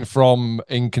 going from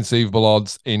Inconceivable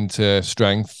Odds into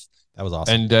Strength. That was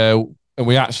awesome. And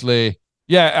we actually,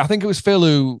 I think it was Phil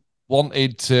who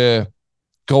wanted to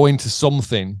go into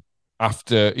something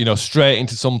after, straight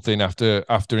into something after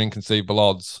Inconceivable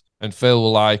Odds. and Phil were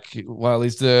like, well,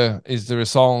 is there a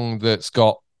song that's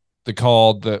got the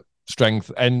chord that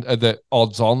strength and that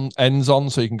ends on,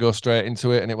 so you can go straight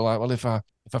into it? And it were like, well, if I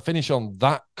finish on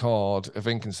that chord of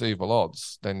Inconceivable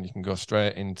Odds, then you can go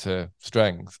straight into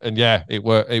strength. And yeah, it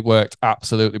worked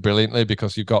absolutely brilliantly,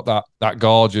 because you've got that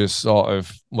gorgeous sort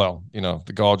of, well,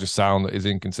 the gorgeous sound that is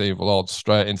Inconceivable Odds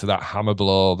straight into that hammer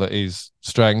blow that is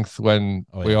strength when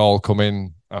we all come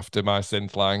in after my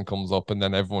synth line comes up, and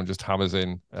then everyone just hammers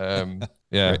in.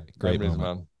 Yeah, great memories,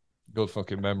 moment. man. Good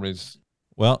fucking memories.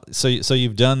 Well, so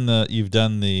you've done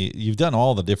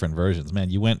all the different versions,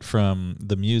 man. You went from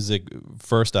the music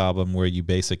first album where you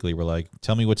basically were like,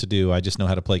 "Tell me what to do. I just know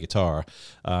how to play guitar,"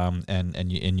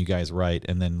 and you guys write,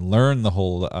 and then learn the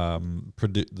whole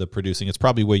the producing. It's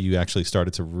probably where you actually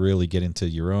started to really get into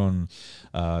your own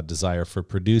desire for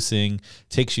producing.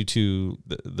 Takes you to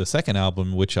the second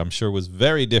album, which I'm sure was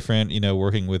very different.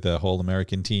 Working with a whole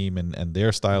American team and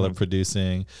their style of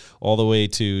producing, all the way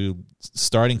to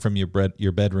starting from your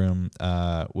bedroom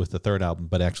with the third album,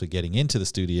 but actually getting into the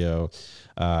studio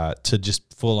to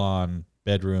just full on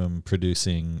bedroom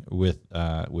producing with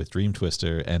Dream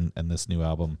Twister and this new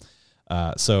album.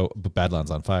 So Badlands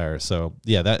on Fire. So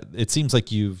yeah, that it seems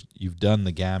like you've done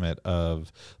the gamut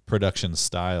of production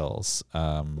styles.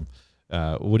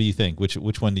 What do you think?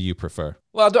 Which one do you prefer?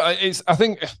 Well,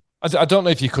 I don't know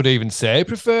if you could even say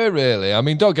prefer, really. I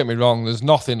mean, don't get me wrong, there's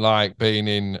nothing like being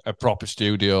in a proper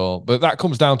studio, but that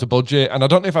comes down to budget. And I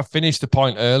don't know if I finished the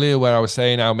point earlier where I was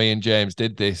saying how me and James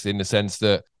did this, in the sense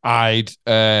that I'd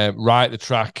write the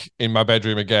track in my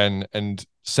bedroom again and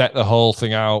set the whole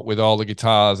thing out with all the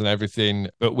guitars and everything,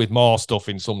 but with more stuff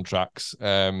in some tracks.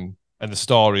 And the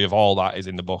story of all that is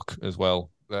in the book as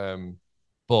well.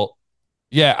 But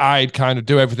yeah, I'd kind of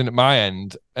do everything at my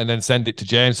end and then send it to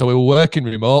James. So we were working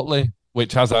remotely,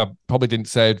 which, as I probably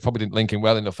didn't link in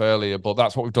well enough earlier, but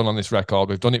that's what we've done on this record.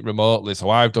 We've done it remotely. So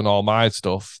I've done all my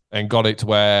stuff and got it to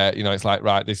where, it's like,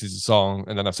 right, this is a song.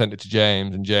 And then I've sent it to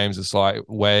James, and James has like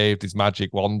waved his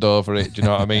magic wand over it. Do you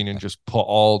know what I mean? And just put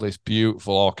all this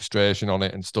beautiful orchestration on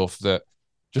it and stuff that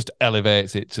just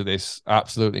elevates it to this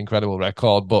absolutely incredible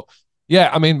record. But yeah,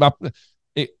 I mean,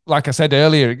 like I said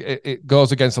earlier, it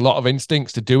goes against a lot of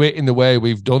instincts to do it in the way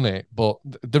we've done it, but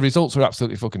the results are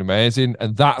absolutely fucking amazing.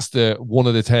 And that's one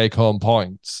of the take-home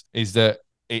points, is that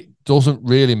it doesn't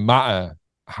really matter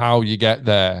how you get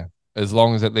there, as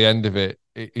long as at the end of it,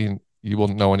 you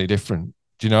wouldn't know any different.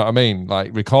 Do you know what I mean?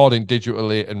 Like, recording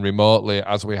digitally and remotely,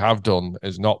 as we have done,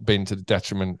 has not been to the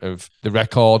detriment of the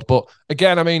record. But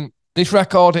again, I mean, this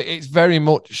record, it's very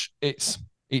much, it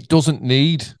doesn't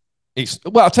need,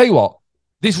 well, I'll tell you what,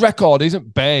 this record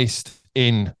isn't based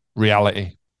in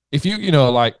reality. If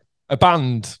like a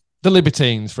band, the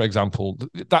Libertines, for example,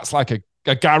 that's like a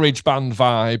garage band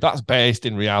vibe. That's based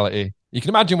in reality. You can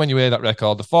imagine when you hear that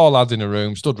record, the four lads in a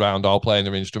room stood round all playing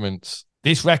their instruments.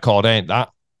 This record ain't that.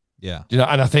 Yeah. And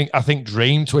I think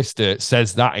Dream Twister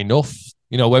says that enough.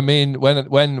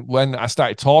 When I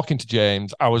started talking to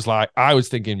James, I was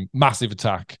thinking Massive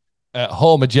Attack,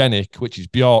 Homogenic, which is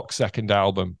Bjork's second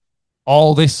album,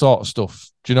 all this sort of stuff.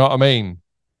 Do you know what I mean?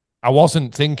 I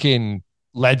wasn't thinking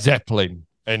Led Zeppelin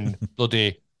and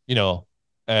bloody,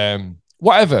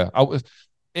 whatever. I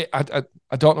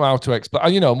don't know how to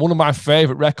explain. One of my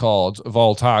favorite records of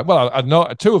all time. Well, I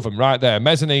know two of them right there: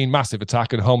 Mezzanine, Massive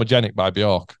Attack, and Homogenic by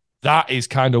Bjork. That is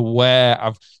kind of where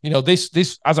I've,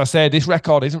 this, as I said, this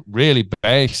record isn't really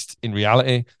based in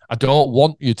reality. I don't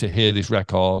want you to hear this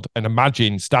record and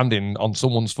imagine standing on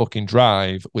someone's fucking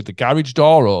drive with the garage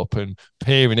door open,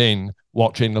 peering in,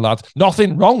 watching the lads.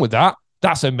 Nothing wrong with that.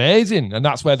 That's amazing. And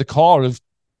that's where the core of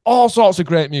all sorts of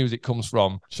great music comes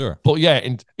from. Sure. But yeah,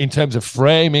 in terms of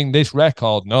framing this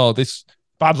record, no, this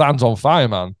Badlands on Fire,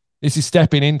 man. This is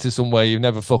stepping into somewhere you've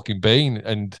never fucking been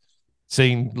and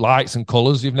seen lights and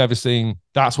colours you've never seen.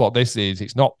 That's what this is.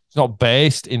 It's not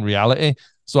based in reality.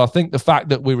 So I think the fact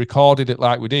that we recorded it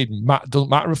like we did doesn't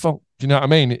matter if, do you know what I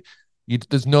mean?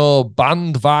 There's no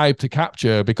band vibe to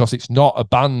capture, because it's not a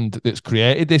band that's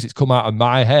created this. It's come out of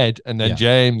my head, and then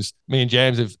me and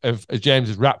James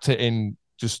has wrapped it in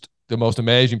just the most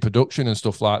amazing production and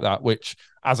stuff like that, which,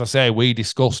 as I say, we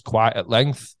discussed quite at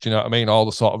length. Do you know what I mean? All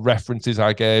the sort of references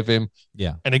I gave him.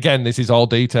 Yeah. And again, this is all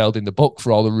detailed in the book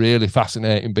for all the really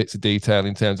fascinating bits of detail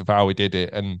in terms of how we did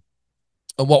it and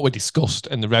what we discussed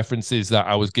and the references that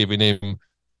I was giving him.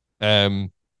 Things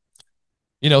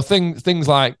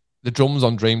like the drums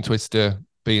on Dream Twister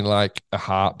being like a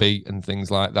heartbeat and things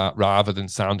like that, rather than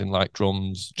sounding like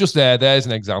drums. Just there's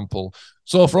an example.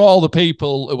 So for all the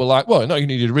people who were like, well, no, you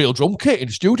needed a real drum kit in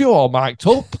the studio or mic'd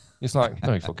up. It's like,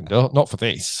 no, you fucking don't. Not for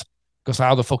this. Because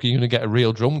how the fuck are you going to get a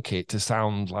real drum kit to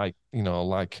sound like,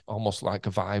 like almost like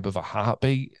a vibe of a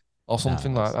Heartbeat or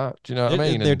something like that? Do you know what I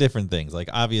mean? They're different things. Like,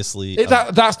 obviously,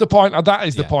 that's the point. That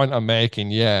is the point I'm making.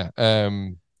 Yeah,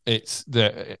 it's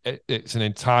an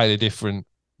entirely different,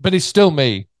 but it's still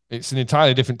me. It's an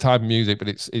entirely different type of music, but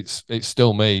it's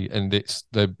still me, and it's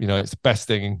it's the best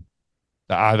thing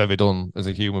that I've ever done as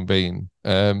a human being.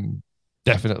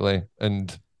 Definitely,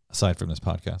 and aside from this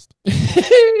podcast.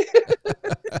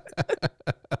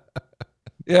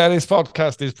 Yeah, this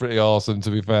podcast is pretty awesome,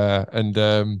 to be fair. And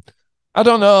I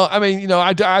don't know. I mean,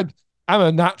 I'm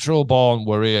a natural born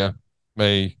worrier,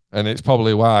 me, and it's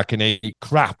probably why I can eat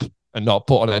crap and not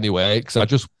put on any weight, because I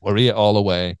just worry it all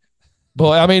away.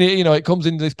 But I mean, it comes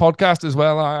into this podcast as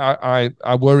well.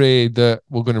 I worry that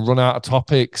we're going to run out of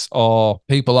topics, or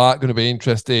people aren't going to be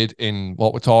interested in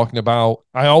what we're talking about.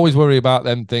 I always worry about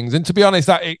them things. And to be honest,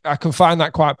 I can find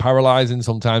that quite paralyzing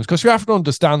sometimes, because you have to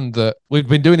understand that we've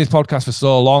been doing this podcast for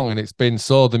so long, and it's been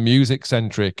so the music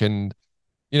centric, and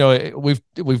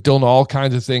we've done all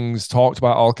kinds of things, talked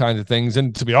about all kinds of things,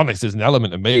 and to be honest, there's an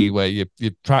element of me where you're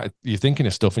thinking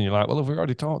of stuff and you're like, well, have we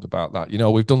already talked about that?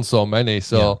 We've done so many,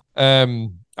 so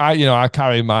I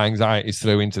carry my anxieties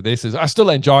through into this. I still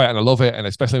enjoy it and I love it, and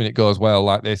especially when it goes well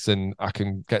like this, and I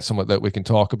can get something that we can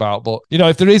talk about. But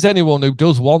if there is anyone who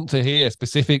does want to hear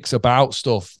specifics about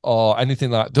stuff or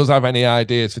anything like, does have any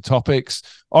ideas for topics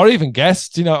or even guests,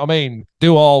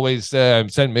 do always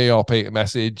send me or Pete a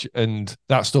message, and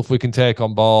that stuff we can take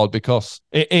on board, because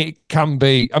it can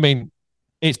be,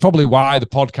 it's probably why the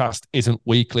podcast isn't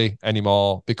weekly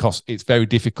anymore, because it's very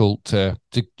difficult to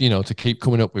keep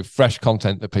coming up with fresh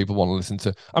content that people want to listen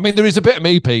to. There is a bit of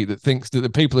me, Pete, that thinks that the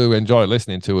people who enjoy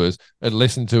listening to us and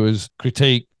listen to us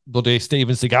critique bloody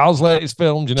Steven Seagal's latest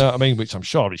film, do you know what I mean? Which I'm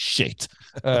sure is shit.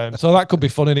 So that could be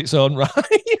fun in its own right.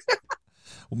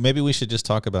 Maybe we should just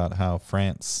talk about how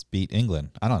France beat England.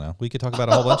 I don't know. We could talk about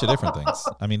a whole bunch of different things.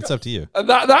 It's up to you.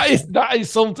 That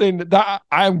is something that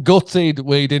I'm gutted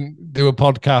we didn't do a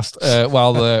podcast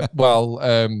while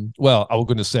I was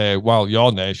going to say while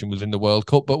your nation was in the World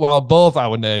Cup, but while both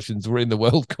our nations were in the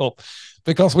World Cup,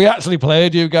 because we actually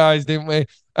played you guys, didn't we?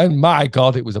 And my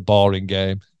God, it was a boring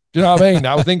game. Do you know what I mean?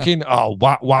 I was thinking,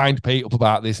 wind Pete up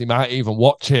about this. He might even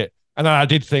watch it. And then I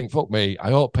did think, fuck me,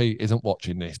 I hope Pete isn't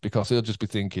watching this, because he'll just be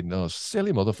thinking, those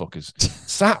silly motherfuckers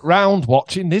sat round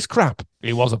watching this crap.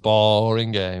 It was a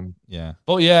boring game. Yeah.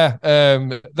 But yeah,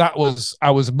 I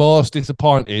was most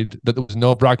disappointed that there was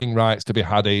no bragging rights to be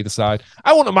had either side.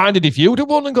 I wouldn't have minded if you'd have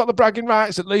won and got the bragging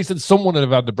rights, at least, and someone would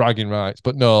have had the bragging rights.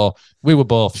 But no, we were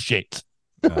both shit.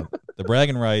 The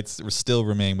bragging rights still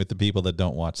remain with the people that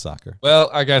don't watch soccer. Well,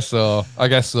 I guess so.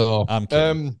 I'm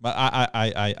kidding.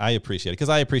 I appreciate it, because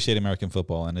I appreciate American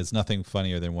football, and it's nothing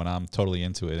funnier than when I'm totally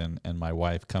into it and my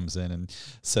wife comes in and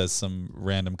says some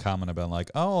random comment about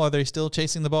like, oh, are they still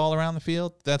chasing the ball around the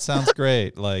field? That sounds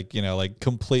great. Like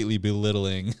completely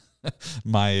belittling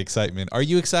my excitement. Are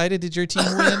you excited? Did your team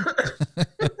win?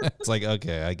 It's like,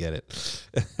 okay, I get it.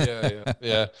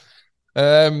 Yeah.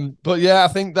 But yeah, I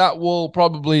think that will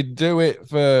probably do it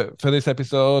for this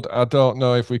episode. I don't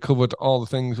know if we covered all the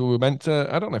things we were meant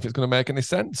to. I don't know if it's going to make any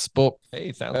sense, but hey,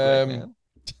 it sounds great, man.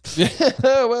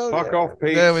 Yeah, well, fuck off,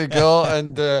 Pete. There we go.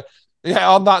 And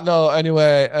on that note,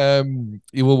 anyway,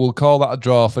 we'll call that a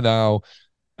draw for now.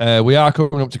 We are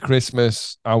coming up to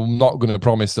Christmas. I'm not going to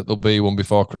promise that there'll be one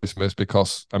before Christmas,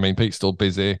 because Pete's still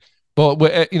busy. But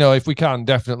if we can,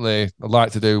 definitely, I'd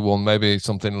like to do one, maybe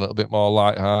something a little bit more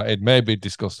lighthearted, maybe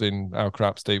discussing how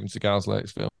crap Steven Seagal's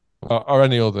latest film, or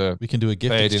any other. We can do a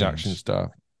gift exchange. Action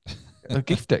stuff. A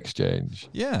gift exchange.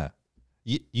 Yeah,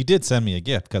 you did send me a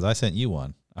gift, because I sent you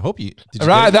one. I hope you. All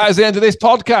right, that is the end of this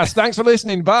podcast. Thanks for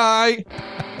listening. Bye.